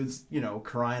the dude's,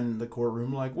 crying in the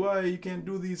courtroom like, why, you can't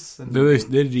do these. And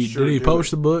did he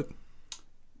publish the book?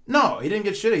 No, he didn't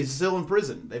get shit. He's still in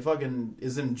prison. They fucking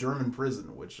is in German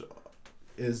prison, which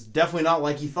is definitely not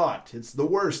like he thought. It's the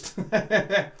worst.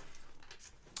 Yeah,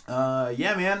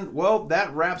 man. Well,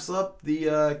 that wraps up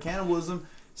the cannibalism.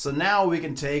 So now we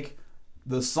can take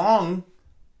the song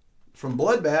from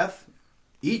Bloodbath,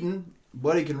 Eaten.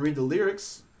 Buddy can read the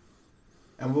lyrics,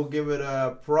 and we'll give it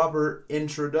a proper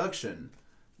introduction.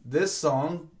 This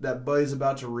song that Buddy's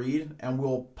about to read, and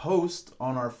we'll post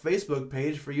on our Facebook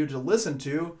page for you to listen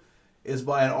to, is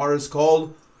by an artist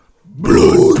called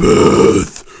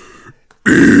Bloodbath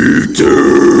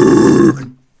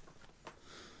Eaten.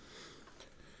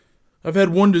 I've had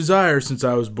one desire since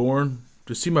I was born.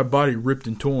 To see my body ripped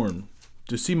and torn.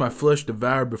 To see my flesh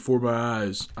devoured before my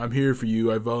eyes. I'm here for you.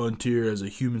 I volunteer as a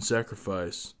human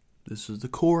sacrifice. This is the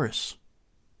chorus.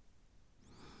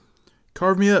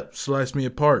 Carve me up, slice me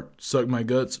apart. Suck my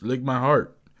guts, lick my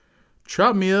heart.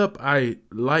 Chop me up, I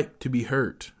like to be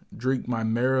hurt. Drink my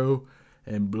marrow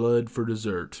and blood for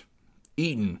dessert.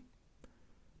 Eaten.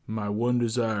 My one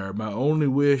desire, my only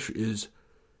wish is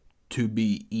to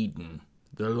be eaten.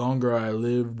 The longer I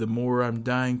live, the more I'm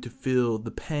dying to feel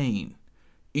the pain.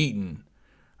 Eaten.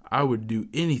 I would do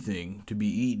anything to be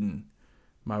eaten.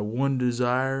 My one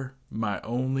desire, my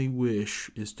only wish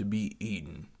is to be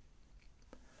eaten.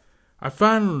 I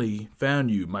finally found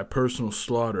you, my personal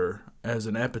slaughter, as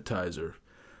an appetizer.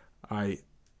 I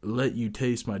let you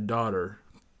taste my daughter.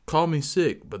 Call me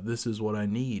sick, but this is what I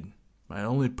need. My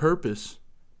only purpose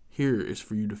here is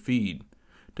for you to feed.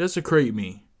 Desecrate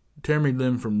me. Tear me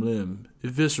limb from limb,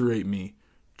 eviscerate me,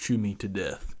 chew me to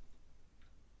death.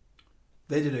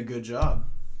 They did a good job.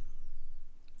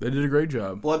 They did a great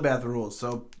job. Bloodbath rules.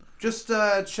 So just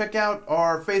check out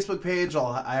our Facebook page.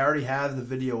 I already have the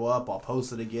video up. I'll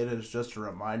post it again. It's just a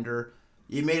reminder.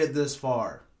 You made it this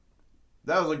far.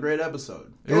 That was a great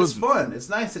episode. It was fun. It's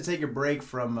nice to take a break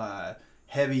from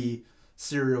heavy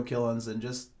serial killings and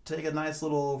just take a nice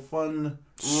little fun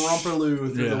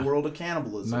romperloo through the world of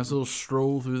cannibalism. Nice little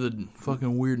stroll through the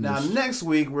fucking weirdness. Now, next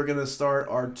week, we're going to start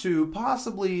our 2,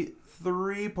 possibly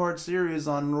 3-part series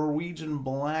on Norwegian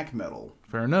black metal.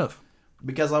 Fair enough.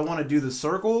 Because I want to do the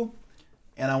circle,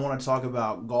 and I want to talk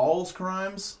about Gaul's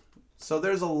crimes. So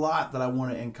there's a lot that I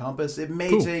want to encompass. It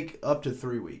may take up to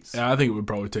 3 weeks. Yeah, I think it would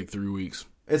probably take 3 weeks.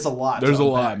 It's a lot. There's a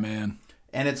lot, man.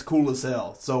 And it's cool as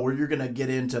hell. So you're going to get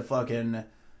into fucking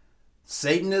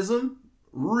Satanism,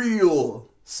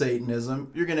 real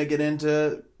Satanism. You're going to get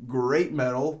into great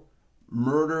metal,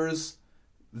 murders,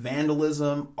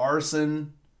 vandalism,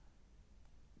 arson,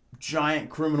 giant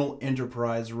criminal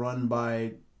enterprise run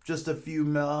by just a few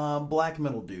black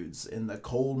metal dudes in the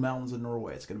cold mountains of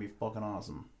Norway. It's going to be fucking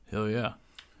awesome. Hell yeah.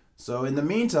 So in the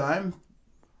meantime,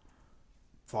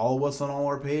 follow us on all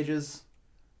our pages.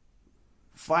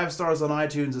 5 stars on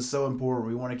iTunes is so important.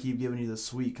 We want to keep giving you the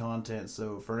sweet content.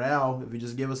 So for now, if you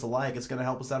just give us a like, it's going to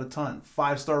help us out a ton.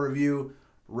 5-star review,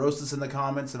 roast us in the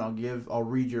comments, and I'll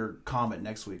read your comment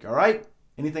next week. All right?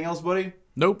 Anything else, buddy?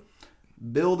 Nope.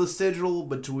 Build a sigil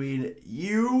between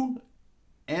you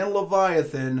and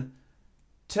Leviathan.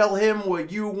 Tell him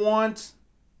what you want.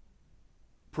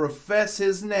 Profess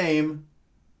his name.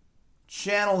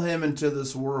 Channel him into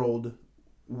this world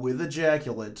with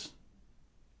ejaculate.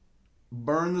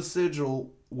 Burn the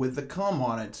sigil with the cum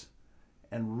on it.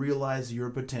 And realize your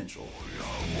potential.